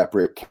a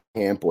separate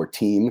camp or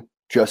team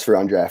just for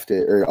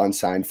undrafted or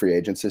unsigned free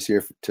agents this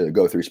year to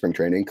go through spring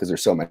training because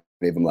there's so many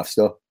of them left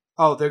still?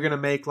 Oh, they're going to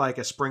make like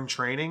a spring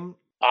training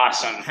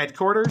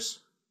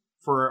headquarters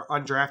for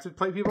undrafted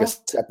people? Like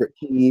a separate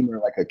team or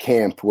like a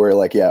camp where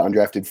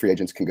undrafted free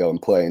agents can go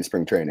and play in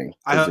spring training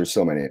because there's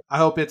so many. I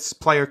hope it's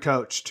player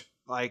coached.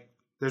 Like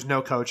there's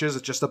no coaches.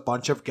 It's just a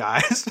bunch of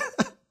guys.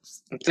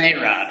 It's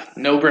A-Rod.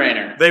 No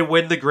brainer. They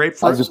win the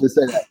grapefruit. I was just going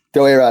to say that.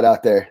 Throw A-Rod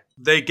out there.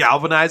 They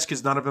galvanize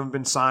because none of them have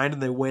been signed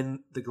and they win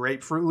the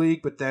Grapefruit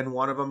League, but then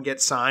one of them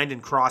gets signed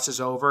and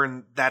crosses over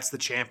and that's the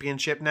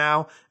championship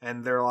now.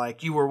 And they're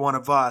like, you were one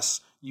of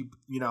us. You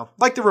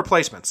like the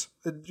replacements.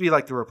 It'd be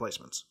like the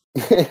replacements.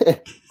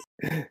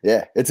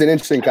 Yeah, it's an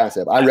interesting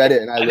concept. I read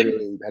it and I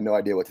literally had no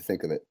idea what to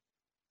think of it.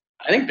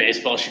 I think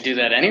baseball should do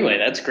that anyway.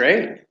 That's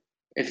great.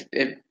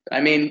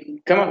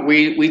 Come on.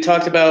 We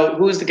talked about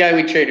who was the guy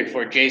we traded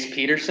for, Jace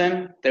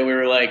Peterson, that we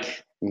were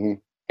like,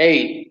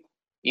 hey,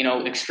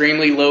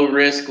 extremely low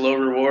risk, low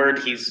reward.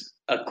 He's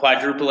a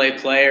quadruple A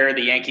player.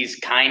 The Yankees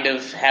kind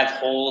of have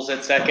holes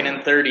at second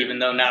and third, even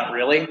though not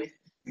really.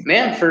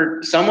 Man, for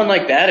someone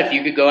like that, if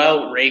you could go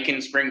out rake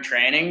in spring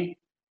training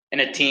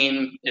and a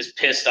team is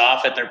pissed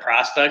off at their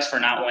prospects for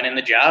not winning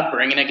the job,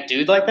 bringing a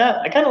dude like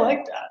that, I kind of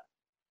like that.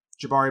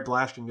 Jabari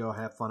Blash can go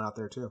have fun out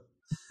there too.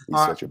 He's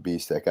such a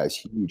beast. That guy's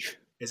huge.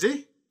 Is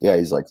he? Yeah,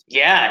 he's like.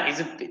 Yeah,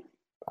 he's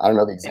I don't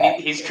know the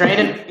exact. He's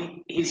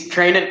training. He's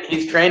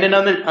training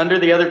under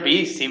the other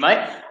beasts. He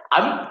might.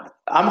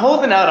 I'm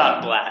holding out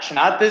on Blash.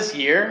 Not this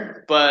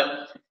year,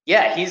 but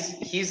yeah,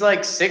 he's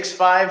like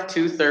 6'5",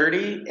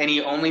 230, and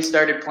he only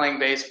started playing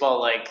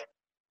baseball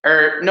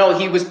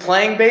he was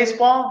playing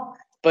baseball,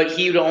 but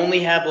he would only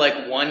have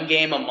like one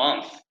game a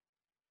month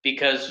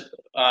because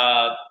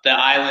the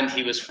island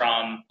he was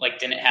from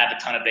didn't have a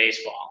ton of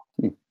baseball.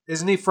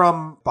 Isn't he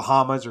from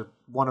Bahamas or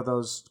one of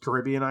those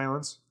Caribbean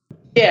islands?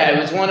 Yeah, it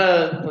was one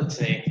of, let's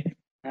see,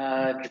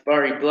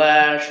 Jabari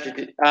Blash,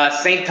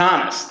 St.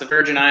 Thomas, the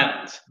Virgin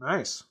Islands.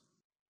 Nice.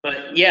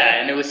 But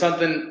yeah, and it was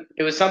something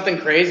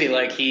crazy.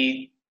 Like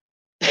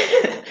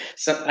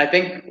I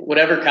think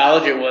whatever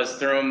college it was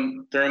threw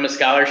him a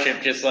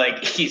scholarship. Just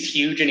like he's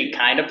huge and he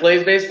kind of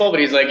plays baseball, but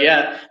he's like,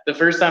 yeah, the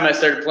first time I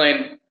started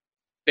playing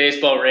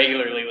baseball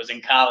regularly was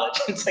in college.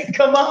 It's like,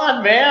 come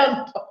on,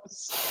 man.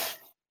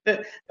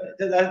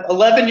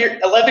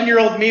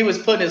 11-year-old me was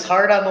putting his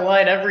heart on the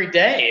line every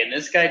day, and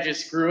this guy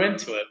just grew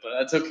into it. But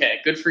that's okay.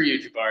 Good for you,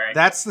 Jabari.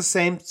 That's the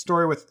same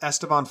story with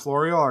Esteban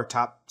Florio, our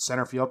top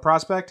center field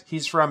prospect.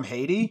 He's from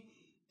Haiti,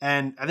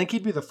 and I think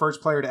he'd be the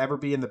first player to ever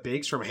be in the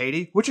bigs from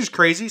Haiti, which is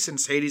crazy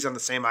since Haiti's on the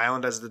same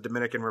island as the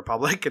Dominican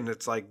Republic, and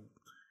it's like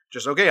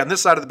Just, okay, on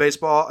this side of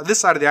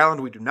the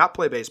island, we do not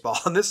play baseball.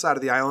 On this side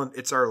of the island,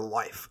 it's our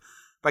life.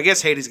 But I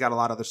guess Haiti's got a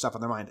lot of other stuff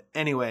on their mind.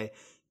 Anyway,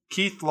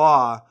 Keith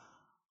Law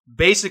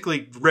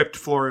basically ripped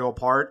Florio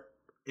apart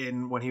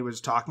when he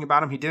was talking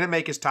about him. He didn't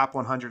make his top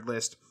 100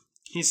 list.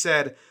 He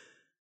said,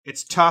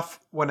 it's tough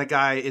when a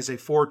guy is a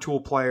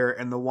 4-tool player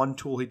and the one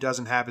tool he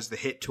doesn't have is the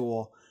hit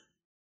tool.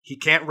 He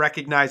can't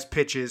recognize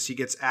pitches. He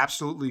gets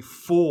absolutely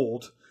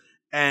fooled.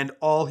 And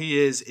all he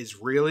is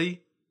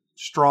really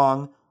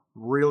strong,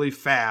 really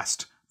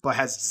fast, but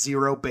has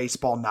zero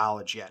baseball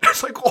knowledge yet.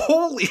 It's like,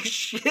 holy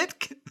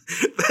shit.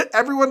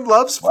 Everyone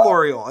loves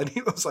Florio. And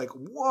he was like,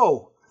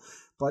 whoa.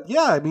 But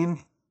yeah, I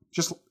mean,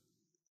 just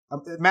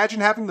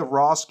imagine having the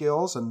raw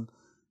skills and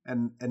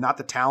not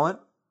the talent.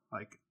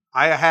 Like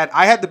I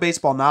had the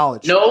baseball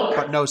knowledge,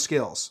 but no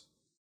skills.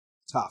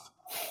 Tough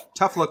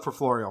look for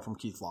Florio from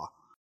Keith Law.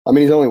 I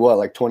mean, he's only,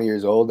 like 20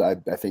 years old? I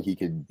think he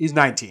could. He's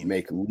 19.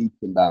 Make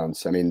leaps and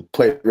bounds. I mean,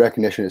 plate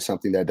recognition is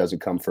something that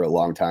doesn't come for a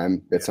long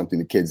time. It's something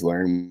the kids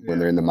learn when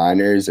they're in the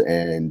minors.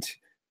 And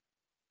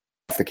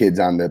the kids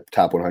on the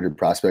top 100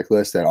 prospect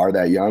list that are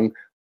that young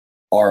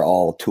are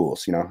all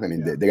tools, I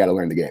mean, they got to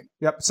learn the game.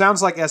 Yep.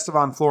 Sounds like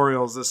Estevan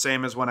Florio is the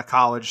same as when a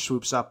college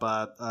swoops up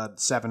a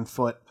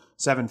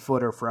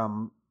 7-footer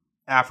from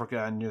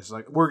Africa and just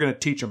like, we're going to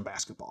teach them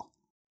basketball.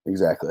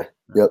 Exactly.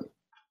 Yep.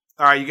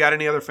 All right. You got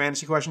any other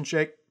fantasy questions,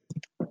 Jake?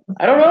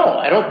 I don't know.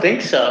 I don't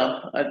think so.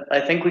 I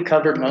think we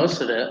covered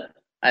most of it.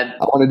 I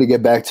wanted to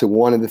get back to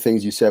one of the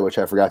things you said, which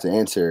I forgot to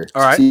answer.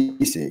 All right.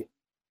 CC.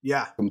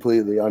 Yeah.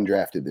 Completely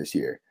undrafted this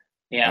year.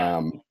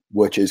 Yeah.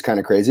 Which is kind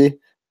of crazy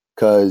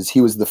because he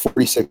was the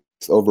 46th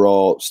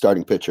overall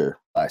starting pitcher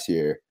last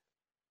year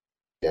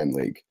in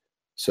league.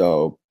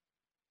 So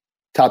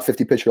top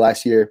 50 pitcher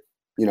last year.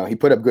 He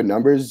put up good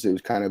numbers. It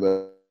was kind of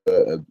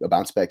a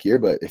bounce back year,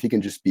 but if he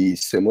can just be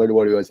similar to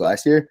what he was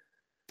last year,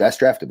 that's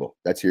draftable.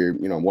 That's your,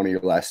 one of your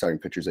last starting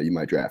pitchers that you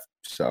might draft.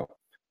 So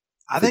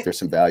I think there's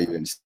some value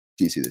in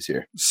CC this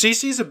year.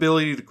 CC's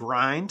ability to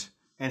grind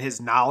and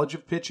his knowledge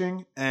of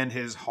pitching and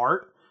his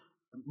heart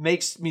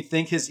makes me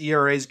think his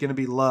ERA is going to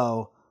be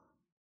low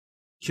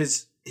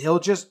because he'll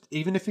just,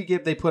 even if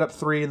they put up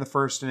 3 in the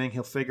first inning,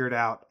 he'll figure it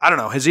out. I don't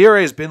know. His ERA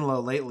has been low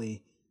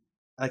lately.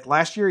 Like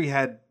last year, he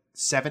had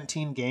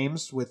 17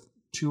 games with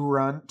 2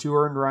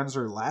 earned runs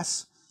or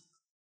less.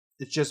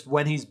 It's just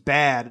when he's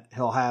bad,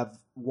 he'll have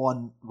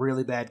one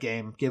really bad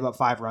game, give up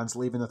 5 runs,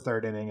 leave in the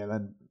 3rd inning, and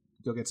then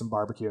go get some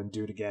barbecue and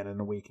do it again in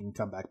a week and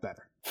come back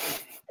better.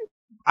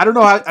 I don't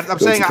know. I'm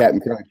saying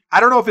I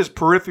don't know if his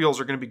peripherals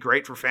are going to be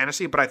great for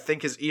fantasy, but I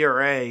think his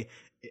ERA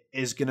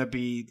is going to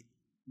be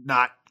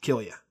not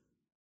kill you.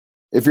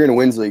 If you're in a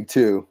wins league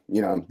too,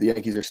 the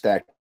Yankees are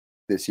stacked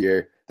this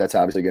year. That's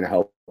obviously going to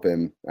help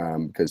him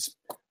because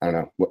I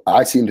don't know.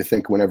 I seem to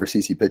think whenever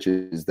CC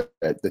pitches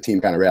that the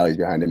team kind of rallies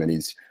behind him, and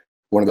he's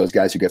one of those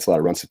guys who gets a lot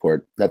of run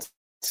support. That's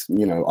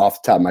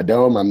off the top of my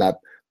dome. I'm not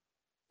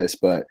this,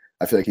 but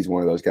I feel like he's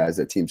one of those guys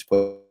that teams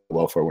play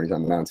well for when he's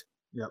on the mound.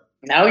 Yep.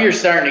 Now you're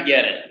starting to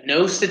get it.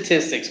 No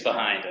statistics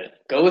behind it.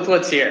 Go with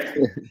what's here.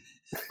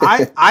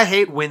 I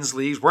hate wins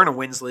leagues. We're in a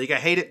wins league. I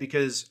hate it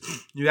because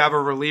you have a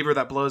reliever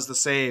that blows the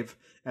save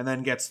and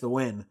then gets the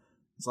win.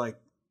 It's like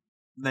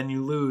then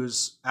you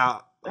lose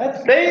out.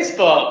 That's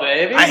baseball,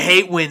 baby. I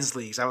hate wins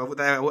leagues. I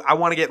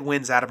want to get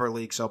wins out of our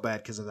league so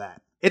bad because of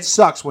that. It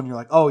sucks when you're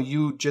like, oh,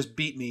 you just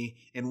beat me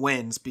in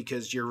wins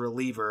because your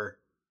reliever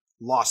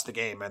lost the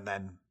game and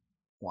then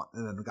won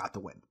and then got the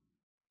win.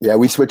 Yeah,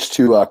 we switched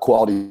to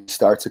quality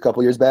starts a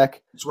couple years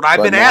back. That's what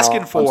I've been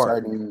asking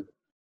for.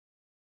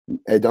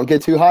 Hey, don't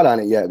get too hot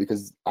on it yet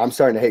because I'm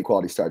starting to hate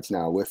quality starts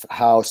now. With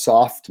how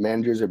soft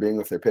managers are being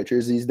with their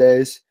pitchers these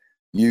days,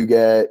 you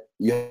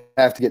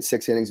have to get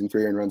 6 innings and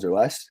 3 earned runs or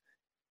less.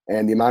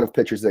 And the amount of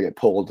pitchers that get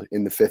pulled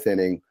in the 5th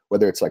inning,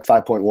 whether it's like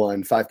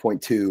 5.1,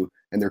 5.2,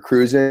 and they're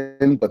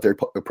cruising, but they're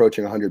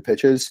approaching 100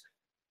 pitches.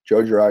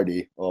 Joe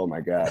Girardi, oh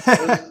my God!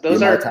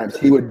 Those are times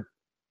he would.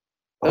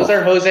 Those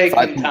are Jose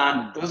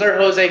Quintana. Those are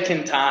Jose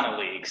Quintana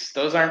leagues.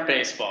 Those aren't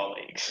baseball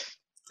leagues.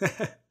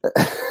 It's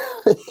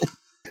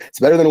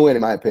better than a win,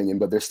 in my opinion,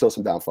 but there's still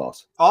some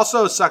downfalls.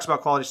 Also, sucks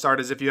about quality start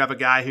is if you have a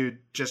guy who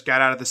just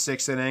got out of the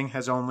 6th inning,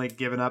 has only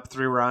given up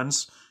 3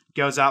 runs,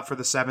 goes out for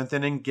the 7th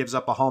inning, gives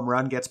up a home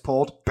run, gets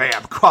pulled,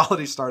 bam,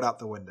 quality start out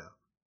the window.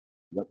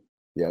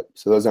 Yep.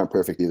 So those aren't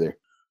perfect either.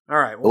 All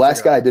right. The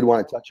last guy I did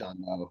want to touch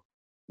on, though,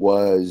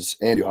 was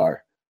Andujar.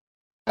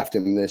 After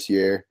him this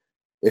year,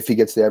 if he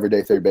gets the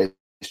everyday third base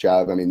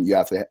job, I mean, you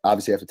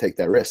obviously have to take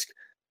that risk.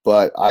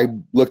 But I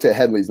looked at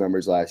Headley's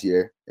numbers last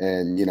year,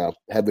 and,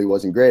 Headley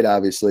wasn't great,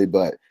 obviously,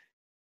 but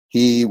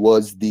he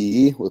was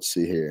he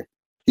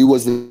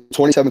was the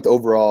 27th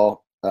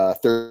overall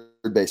third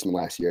baseman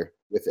last year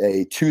with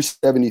a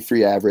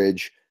 273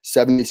 average,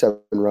 77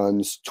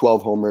 runs,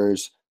 12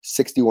 homers,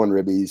 61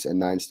 ribbies, and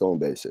 9 stolen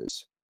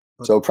bases.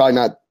 So probably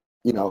not,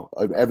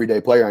 an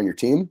everyday player on your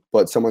team,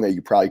 but someone that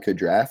you probably could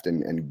draft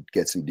and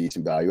get some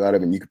decent value out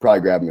of, and you could probably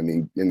grab him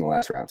in the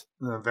last round.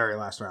 The very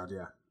last round,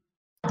 yeah.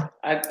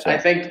 I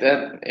think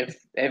that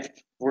if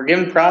we're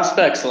giving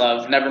prospects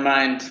love, never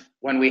mind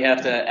when we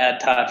have to add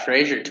Todd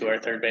Frazier to our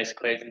third base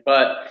equation.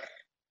 But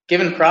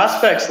given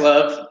prospects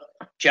love,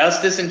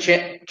 Justice and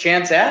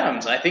Chance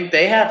Adams, I think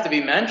they have to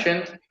be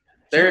mentioned.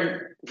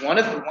 They're one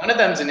of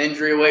them's an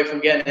injury away from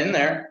getting in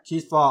there.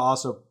 Keith Law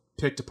also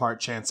picked apart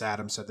Chance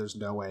Adams, said there's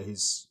no way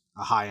he's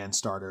a high-end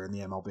starter in the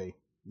MLB.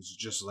 He's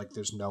just like,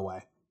 there's no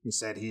way. He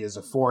said he is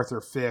a fourth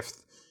or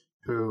fifth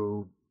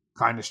who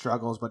kind of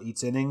struggles but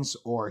eats innings,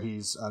 or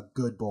he's a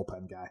good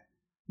bullpen guy.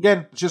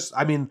 Again,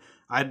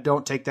 I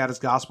don't take that as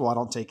gospel. I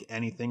don't take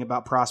anything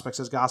about prospects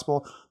as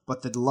gospel,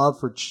 but the love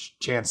for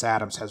Chance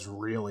Adams has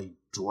really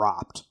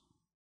dropped.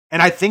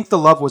 And I think the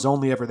love was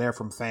only ever there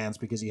from fans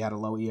because he had a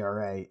low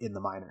ERA in the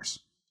minors.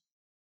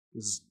 He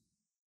was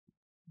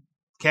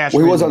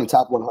on the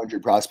top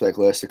 100 prospect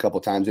list a couple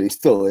times, and he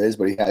still is,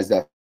 but he has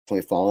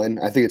definitely fallen.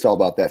 I think it's all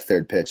about that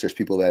third pitch. There's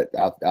people that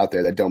out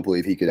there that don't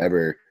believe he could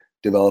ever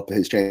develop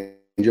his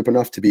changeup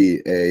enough to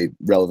be a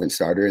relevant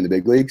starter in the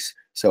big leagues.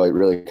 So it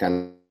really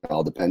kind of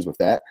all depends with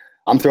that.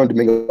 I'm throwing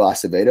Domingo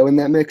Acevedo in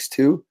that mix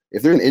too.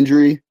 If there's an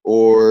injury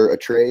or a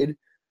trade,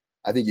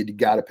 I think you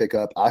got to pick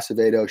up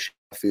Acevedo,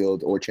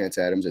 Sheffield, or Chance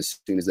Adams as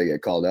soon as they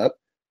get called up,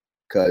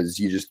 because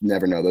you just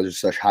never know. Those are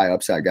such high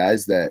upside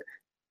guys that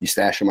you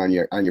stash them on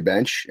your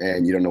bench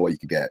and you don't know what you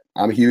could get.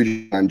 I'm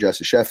huge on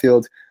Justice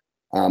Sheffield.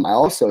 I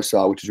also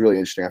saw, which is really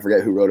interesting, I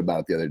forget who wrote about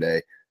it the other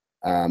day,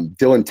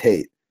 Dylan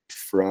Tate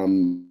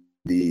from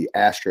the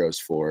Astros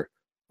who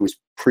was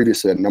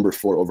previously a number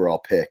 4 overall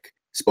pick.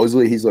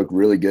 Supposedly he's looked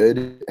really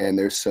good, and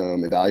there's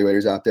some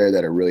evaluators out there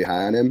that are really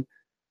high on him,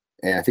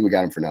 and I think we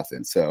got him for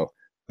nothing. So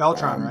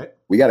Beltran, right?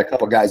 We got a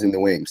couple guys in the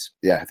wings.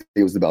 Yeah, I think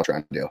it was the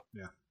Beltran deal.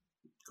 Yeah.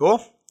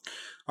 Cool.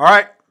 All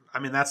right. I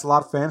mean, that's a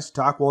lot of fantasy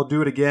talk. We'll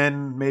do it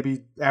again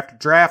maybe after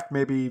draft.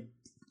 Maybe,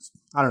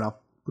 I don't know.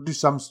 We'll do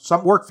some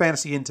work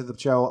fantasy into the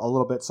show a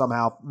little bit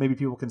somehow. Maybe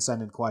people can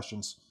send in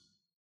questions.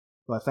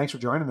 But thanks for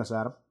joining us,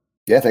 Adam.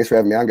 Yeah, thanks for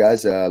having me on,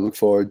 guys. Look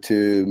forward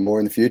to more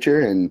in the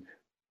future and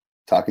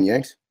talking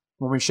Yanks.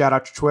 When we shout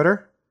out your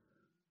Twitter?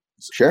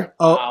 Sure.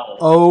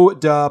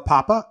 Oda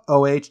Papa,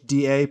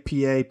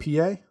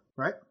 OHDAPAPA,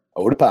 right?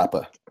 Oda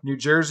Papa. New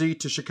Jersey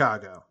to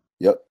Chicago.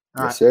 Yep.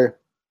 All yes, right. Sir.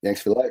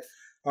 Yanks for life.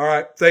 All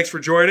right. Thanks for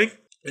joining,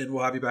 and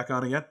we'll have you back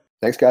on again.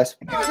 Thanks, guys.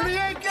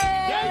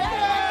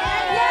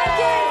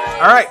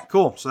 All right,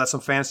 cool. So that's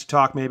some fantasy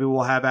talk. Maybe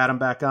we'll have Adam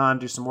back on,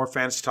 do some more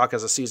fantasy talk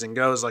as the season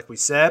goes, like we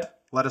said.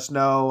 Let us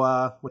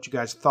know what you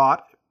guys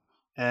thought.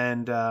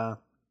 And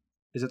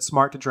is it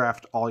smart to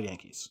draft all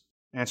Yankees?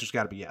 Answer's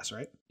got to be yes,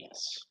 right?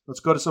 Yes.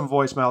 Let's go to some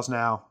voicemails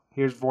now.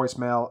 Here's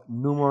voicemail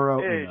numero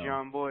Hey, uno.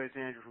 John Boy, it's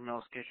Andrew from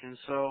Hell's Kitchen.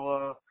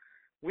 So,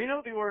 we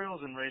know the Orioles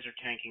and Rays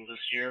are tanking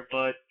this year,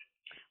 but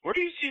where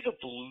do you see the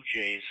Blue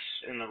Jays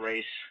in the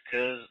race?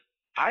 Because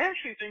I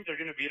actually think they're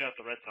going to beat out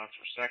the Red Sox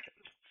for second.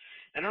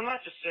 And I'm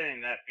not just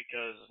saying that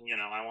because,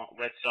 I want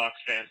Red Sox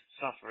fans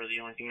to suffer. The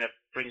only thing that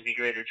brings me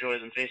greater joy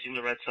than facing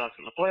the Red Sox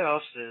in the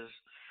playoffs is,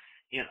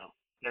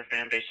 their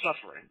fan base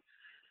suffering.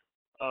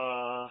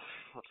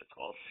 What's it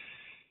called?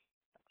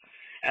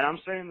 And I'm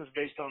saying this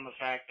based on the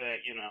fact that,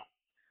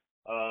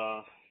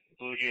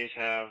 Blue Jays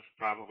have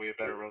probably a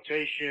better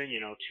rotation,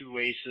 2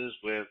 aces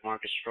with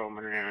Marcus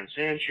Stroman and Aaron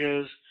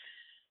Sanchez.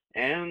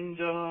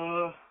 And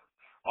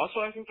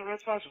also I think the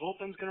Red Sox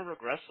bullpen's going to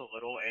regress a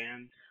little,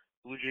 and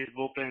Blue Jays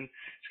bullpen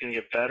is going to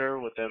get better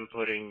with them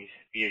putting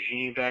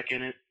Biagini back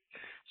in it.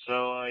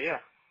 So, I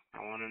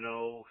want to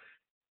know,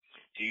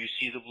 do you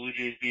see the Blue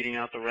Jays beating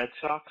out the Red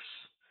Sox?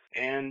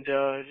 And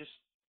just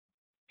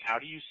how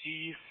do you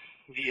see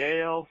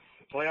the AL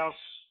playoff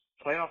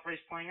race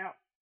playing out?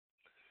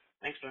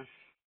 Thanks, man.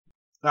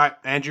 All right,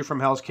 Andrew from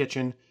Hell's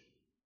Kitchen.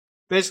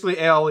 Basically,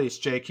 AL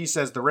East, Jake. He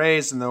says the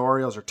Rays and the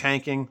Orioles are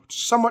tanking, which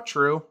is somewhat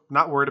true.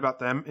 Not worried about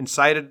them.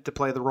 Excited to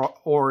play the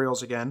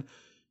Orioles again.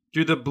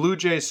 Do the Blue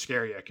Jays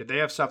scare you? Could they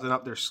have something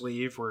up their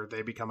sleeve where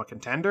they become a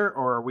contender,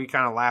 or are we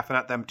kind of laughing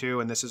at them too,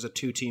 and this is a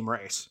 2-team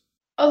race?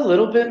 A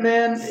little bit,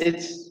 man.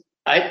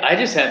 I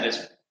just had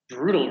this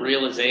brutal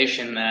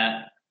realization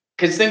that,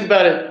 because think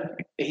about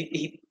it,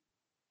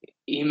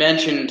 he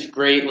mentioned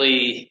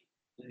greatly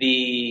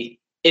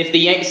if the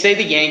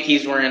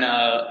Yankees were in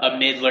a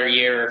middler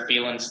year or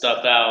feeling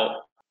stuff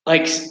out,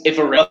 like if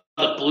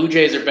the Blue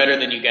Jays are better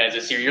than you guys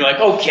this year, you're like,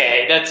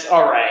 okay, that's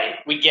all right,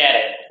 we get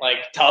it.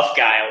 Like tough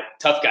guy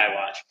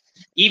watch.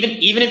 Even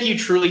if you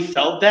truly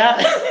felt that,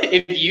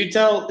 if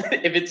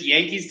it's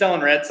Yankees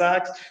telling Red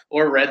Sox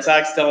or Red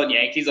Sox telling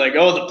Yankees, like,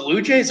 oh, the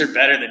Blue Jays are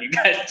better than you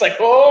guys, it's like,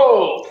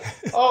 oh,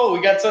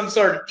 we got some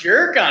sort of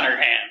jerk on our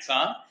hands,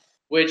 huh?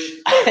 Which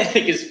I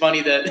think is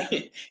funny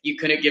that you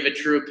couldn't give a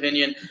true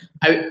opinion.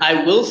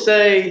 I will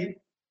say,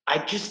 I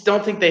just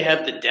don't think they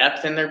have the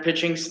depth in their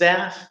pitching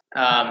staff.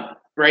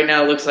 Right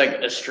now, it looks like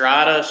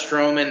Estrada,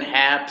 Stroman,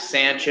 Happ,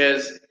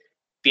 Sanchez,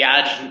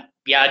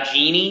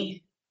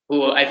 Biagini,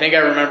 who I think I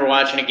remember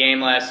watching a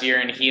game last year,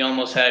 and he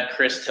almost had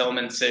Chris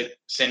Tillman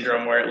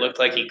syndrome, where it looked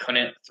like he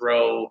couldn't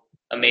throw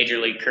a major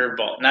league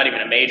curveball. Not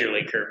even a major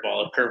league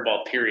curveball, a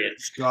curveball period.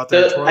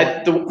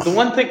 The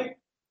one thing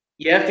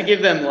you have to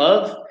give them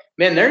love,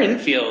 man, their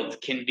infield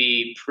can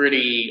be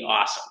pretty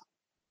awesome,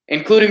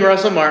 including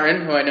Russell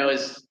Martin, who I know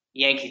is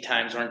Yankee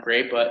times weren't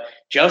great, but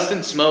Justin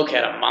Smoak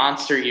had a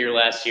monster year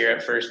last year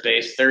at first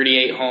base,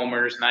 38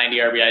 homers, 90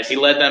 RBIs. He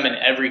led them in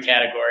every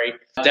category.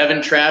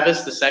 Devin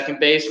Travis, the second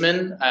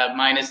baseman,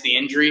 minus the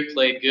injury,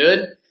 played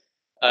good.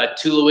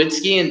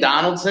 Tulowitzki and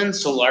Donaldson,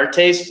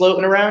 Solarte's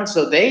floating around,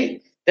 so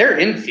their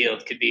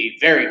infield could be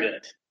very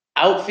good.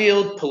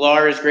 Outfield,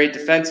 Pilar is great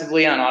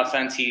defensively. On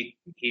offense, he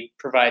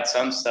provides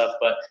some stuff,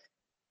 but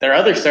their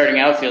other starting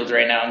outfields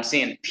right now, I'm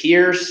seeing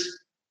Pierce,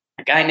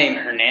 a guy named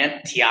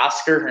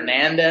Teoscar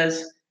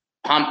Hernandez.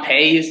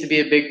 Pompey used to be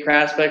a big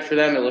prospect for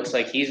them. It looks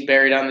like he's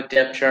buried on the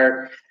depth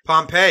chart.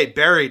 Pompey,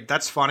 buried.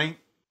 That's funny.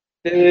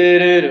 I'm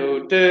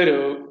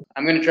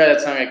going to try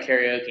that song at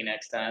karaoke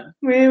next time.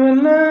 We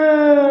will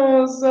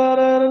love,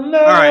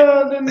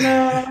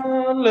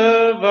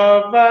 love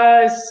our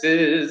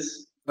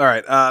vices. All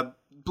right.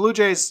 Blue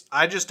Jays,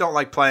 I just don't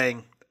like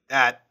playing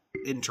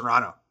in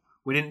Toronto.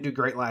 We didn't do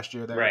great last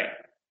year there. Right.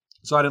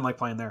 So I didn't like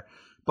playing there.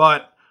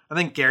 But I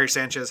think Gary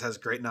Sanchez has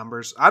great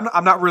numbers.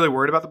 I'm not really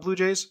worried about the Blue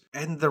Jays.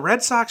 And the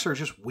Red Sox are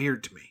just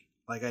weird to me.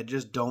 Like, I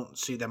just don't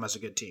see them as a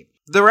good team.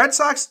 The Red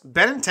Sox,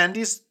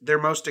 Benintendi's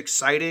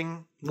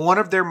one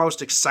of their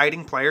most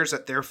exciting players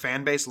that their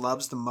fan base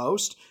loves the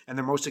most and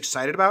they're most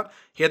excited about.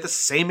 He had the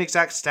same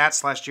exact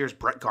stats last year as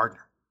Brett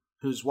Gardner,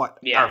 who's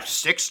our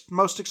sixth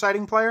most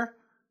exciting player?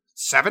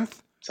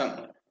 Seventh?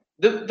 Something.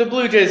 The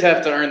Blue Jays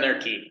have to earn their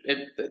keep.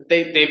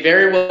 They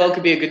very well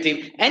could be a good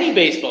team. Any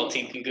baseball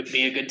team can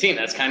be a good team.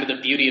 That's kind of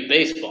the beauty of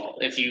baseball.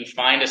 If you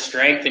find a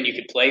strength and you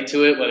can play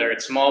to it, whether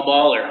it's small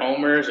ball or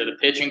homers or the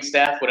pitching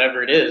staff,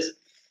 whatever it is.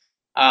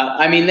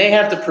 They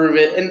have to prove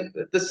it. And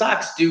the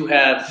Sox do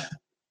have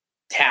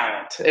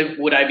talent.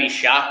 Would I be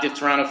shocked if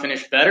Toronto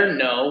finished better?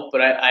 No,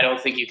 but I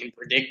don't think you can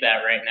predict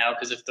that right now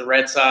because if the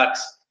Red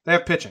Sox – they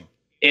have pitching.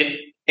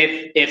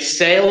 If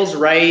Sale's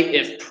right,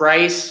 if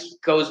Price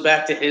goes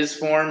back to his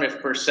form,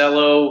 if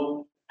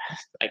Porcello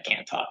 – I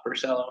can't talk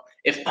Porcello.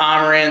 If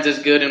Pomeranz is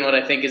good in what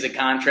I think is a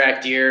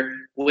contract year,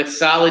 with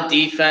solid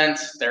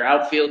defense, their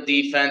outfield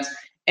defense,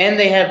 and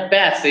they have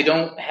bats. They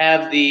don't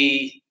have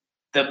the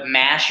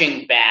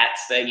mashing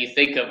bats that you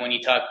think of when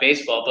you talk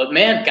baseball. But,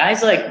 man,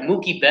 guys like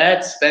Mookie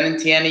Betts,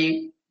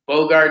 Benintendi,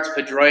 Bogarts,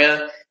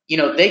 Pedroia,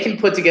 they can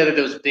put together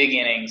those big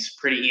innings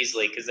pretty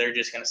easily because they're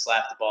just going to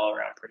slap the ball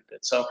around pretty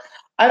good. So,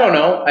 I don't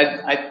know.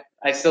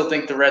 I still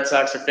think the Red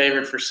Sox are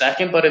favored for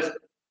second. But if,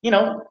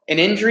 an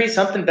injury,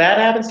 something bad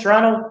happens,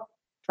 Toronto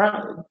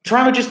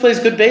just plays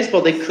good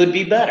baseball. They could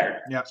be better.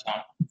 Yep. So.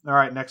 All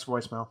right, next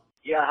voicemail.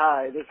 Yeah,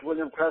 hi. This is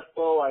William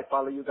Crespo. I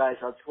follow you guys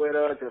on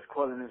Twitter. Just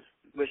calling to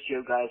wish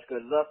you guys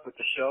good luck with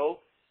the show.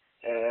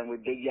 And we're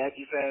big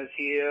Yankee fans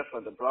here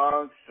from the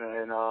Bronx.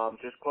 And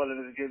just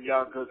calling to give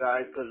y'all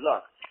guys good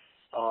luck.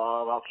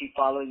 I'll keep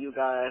following you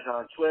guys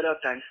on Twitter.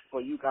 Thanks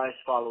for you guys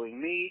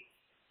following me.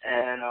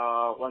 And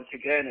once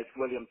again, it's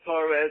William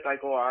Torres. I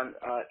go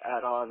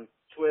on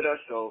Twitter.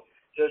 So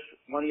just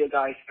one of your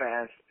guys'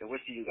 fans. And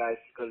wishing you guys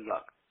good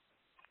luck.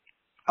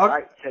 All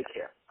right, take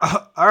care.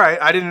 All right,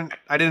 I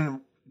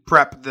didn't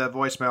prep the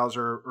voicemails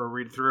or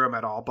read through them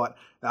at all, but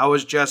that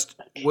was just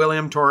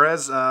William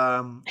Torres,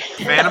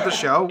 fan of the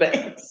show,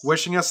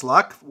 wishing us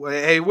luck.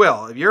 Hey,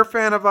 Will, if you're a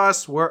fan of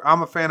us,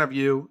 I'm a fan of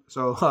you,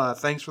 so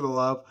thanks for the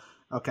love.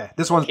 Okay,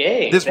 this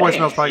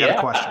voicemail's probably got a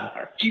question.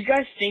 Do you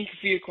guys think if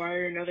we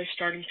acquire another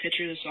starting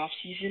pitcher this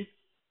offseason,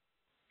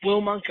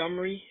 will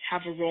Montgomery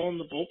have a role in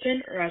the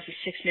bullpen or as a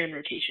six-man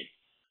rotation?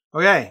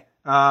 Okay,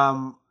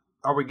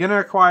 are we going to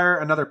acquire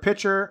another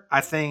pitcher?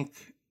 I think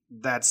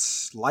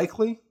that's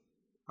likely.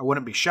 I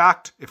wouldn't be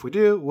shocked if we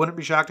do. Wouldn't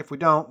be shocked if we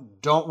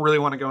don't. Don't really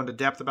want to go into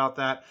depth about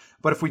that.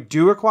 But if we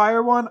do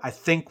acquire one, I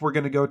think we're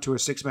going to go to a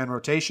six-man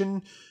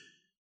rotation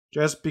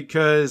just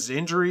because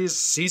injuries.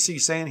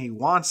 CeCe saying he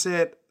wants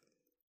it.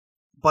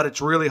 But it's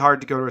really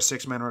hard to go to a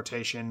six-man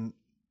rotation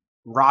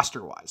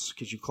roster-wise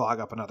because you clog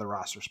up another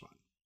roster spot.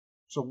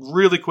 So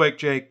really quick,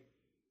 Jake,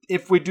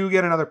 if we do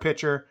get another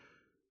pitcher,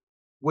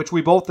 which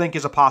we both think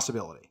is a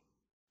possibility.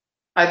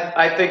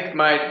 I think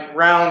my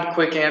round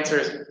quick answer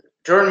is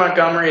Jordan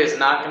Montgomery is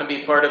not going to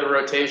be part of the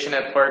rotation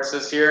at parts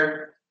this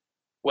year,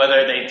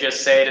 whether they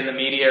just say it in the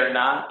media or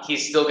not.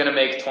 He's still going to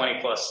make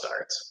 20-plus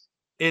starts.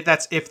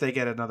 That's if they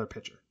get another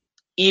pitcher.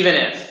 Even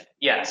if,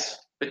 yes.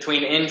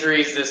 Between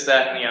injuries, this,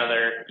 that, and the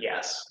other,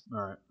 yes.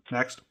 All right.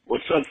 Next.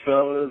 What's up,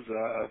 fellas?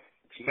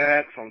 It's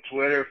Matt from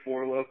Twitter,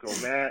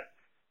 4Loco Matt.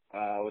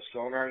 What's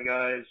going on,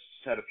 guys?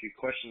 Just had a few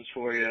questions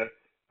for you.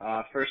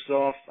 First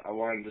off, I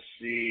wanted to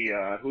see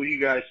who you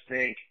guys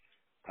think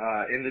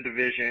in the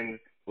division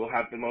will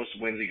have the most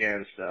wins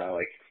against,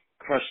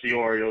 crushed the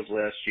Orioles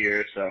last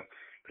year, so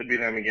could be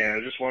them again. I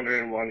was just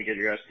wondering, wanted to get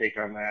your guys' take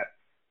on that.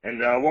 And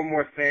one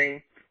more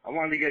thing, I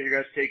wanted to get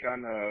your guys' take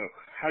on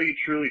how you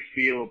truly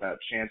feel about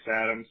Chance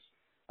Adams.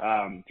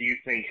 Do you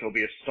think he'll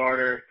be a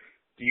starter?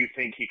 Do you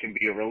think he can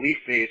be a relief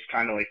ace,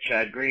 kind of like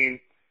Chad Green?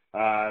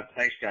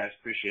 Thanks, guys.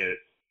 Appreciate it.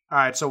 All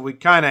right, so we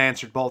kind of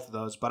answered both of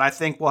those, but I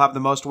think we'll have the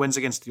most wins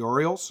against the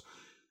Orioles.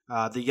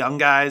 The young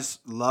guys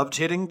loved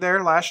hitting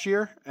there last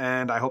year,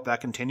 and I hope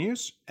that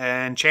continues.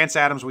 And Chance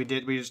Adams, we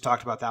just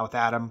talked about that with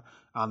Adam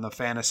on the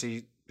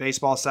fantasy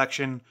baseball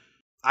section.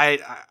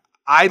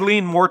 I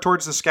lean more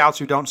towards the scouts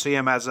who don't see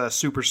him as a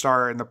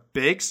superstar in the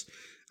bigs.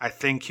 I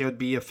think he'll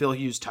be a Phil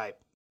Hughes type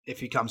if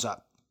he comes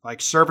up.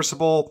 Like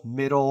serviceable,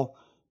 middle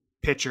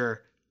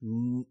pitcher,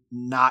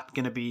 not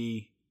going to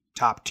be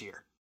top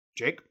tier.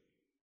 Jake?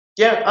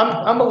 Yeah,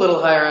 I'm a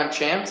little higher on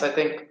Chance. I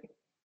think,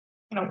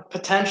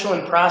 potential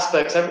and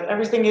prospects,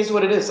 everything is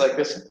what it is. Like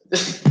this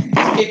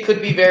kid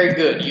could be very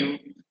good.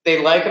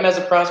 They like him as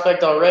a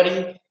prospect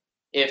already.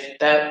 If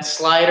that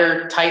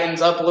slider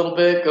tightens up a little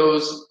bit,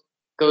 goes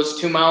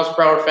 2 miles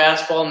per hour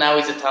fastball, now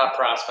he's a top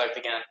prospect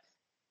again.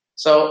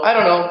 So I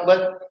don't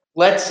know.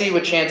 Let's see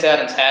what Chance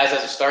Adams has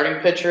as a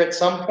starting pitcher at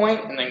some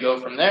point, and then go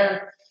from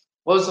there.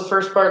 What was the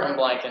first part? I'm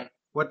blanking.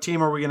 What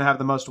team are we going to have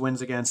the most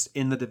wins against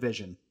in the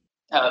division?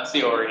 It's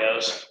the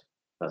Oreos.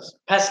 Those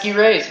pesky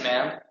Rays,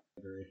 man.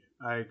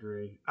 I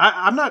agree.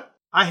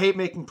 I hate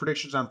making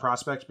predictions on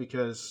prospects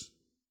because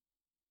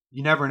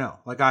you never know.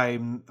 Like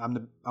I'm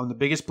the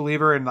biggest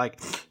believer in,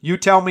 like, you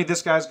tell me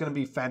this guy's going to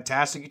be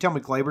fantastic. You tell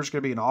me Glaber's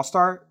going to be an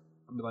all-star.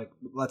 I'm like,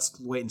 let's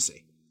wait and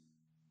see.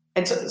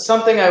 And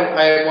something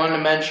I wanted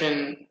to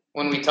mention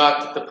when we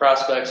talked to the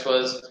prospects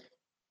was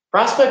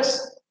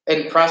prospects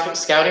and prospect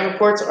scouting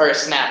reports are a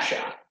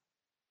snapshot,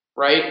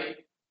 right?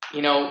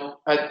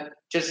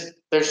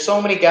 There's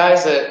so many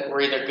guys that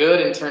were either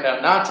good and turned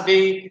out not to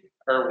be,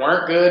 or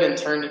weren't good and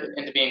turned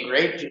into being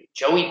great.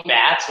 Joey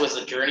Bats was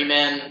a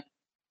journeyman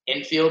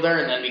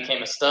infielder and then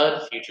became a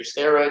stud, future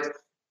steroids.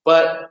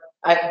 But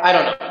I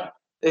don't know.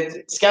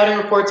 Scouting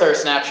reports are a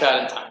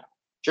snapshot in time.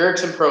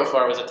 Jurickson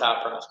Profar was a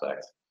top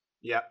prospect.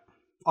 Yeah.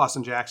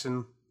 Austin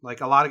Jackson.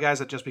 Like a lot of guys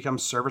that just become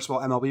serviceable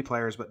MLB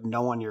players, but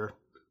no one you're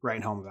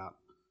writing home about.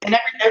 And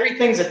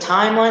everything's a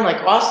timeline. Like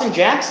Austin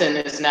Jackson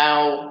is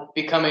now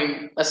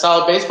becoming a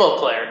solid baseball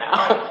player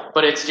now,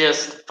 but it's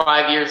just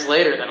 5 years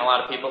later than a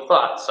lot of people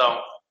thought. So,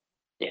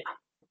 yeah.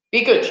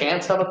 Be good,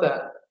 Chance. How about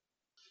that?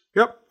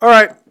 Yep. All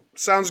right.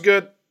 Sounds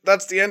good.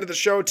 That's the end of the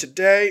show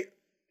today.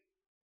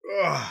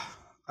 Ugh.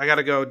 I got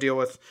to go deal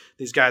with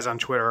these guys on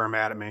Twitter who are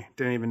mad at me.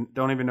 Don't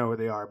even know who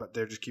they are, but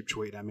they just keep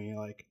tweeting at me.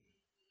 Like,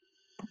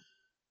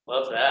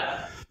 love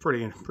that.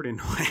 Pretty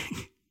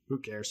annoying. Who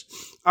cares?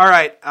 All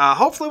right.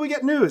 Hopefully we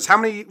get news. How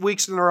many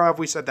weeks in a row have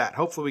we said that?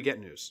 Hopefully we get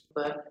news.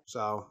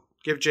 So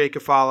give Jake a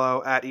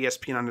follow at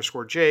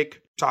ESPN_Jake.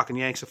 Talking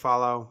Yanks a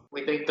follow.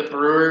 We think the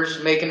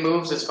Brewers making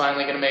moves is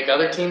finally going to make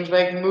other teams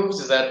making moves.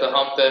 Is that the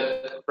hump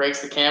that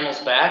breaks the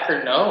camel's back,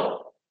 or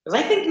no?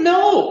 Because I think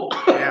no.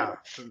 Yeah.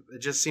 It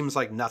just seems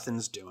like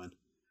nothing's doing,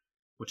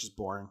 which is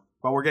boring.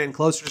 But we're getting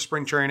closer to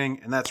spring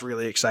training, and that's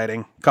really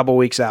exciting. A couple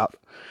weeks out.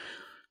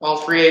 All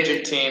free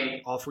agent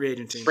team.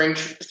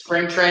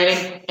 Spring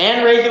training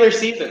and regular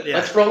season. Yeah.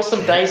 Let's roll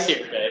some dice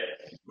here, babe.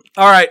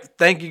 All right.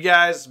 Thank you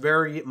guys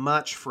very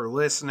much for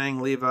listening.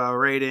 Leave a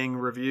rating,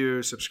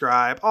 review,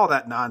 subscribe, all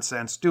that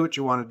nonsense. Do what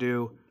you want to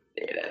do.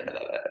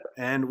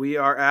 And we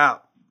are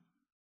out.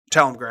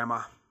 Tell them,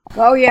 Grandma.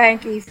 Go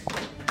Yankees.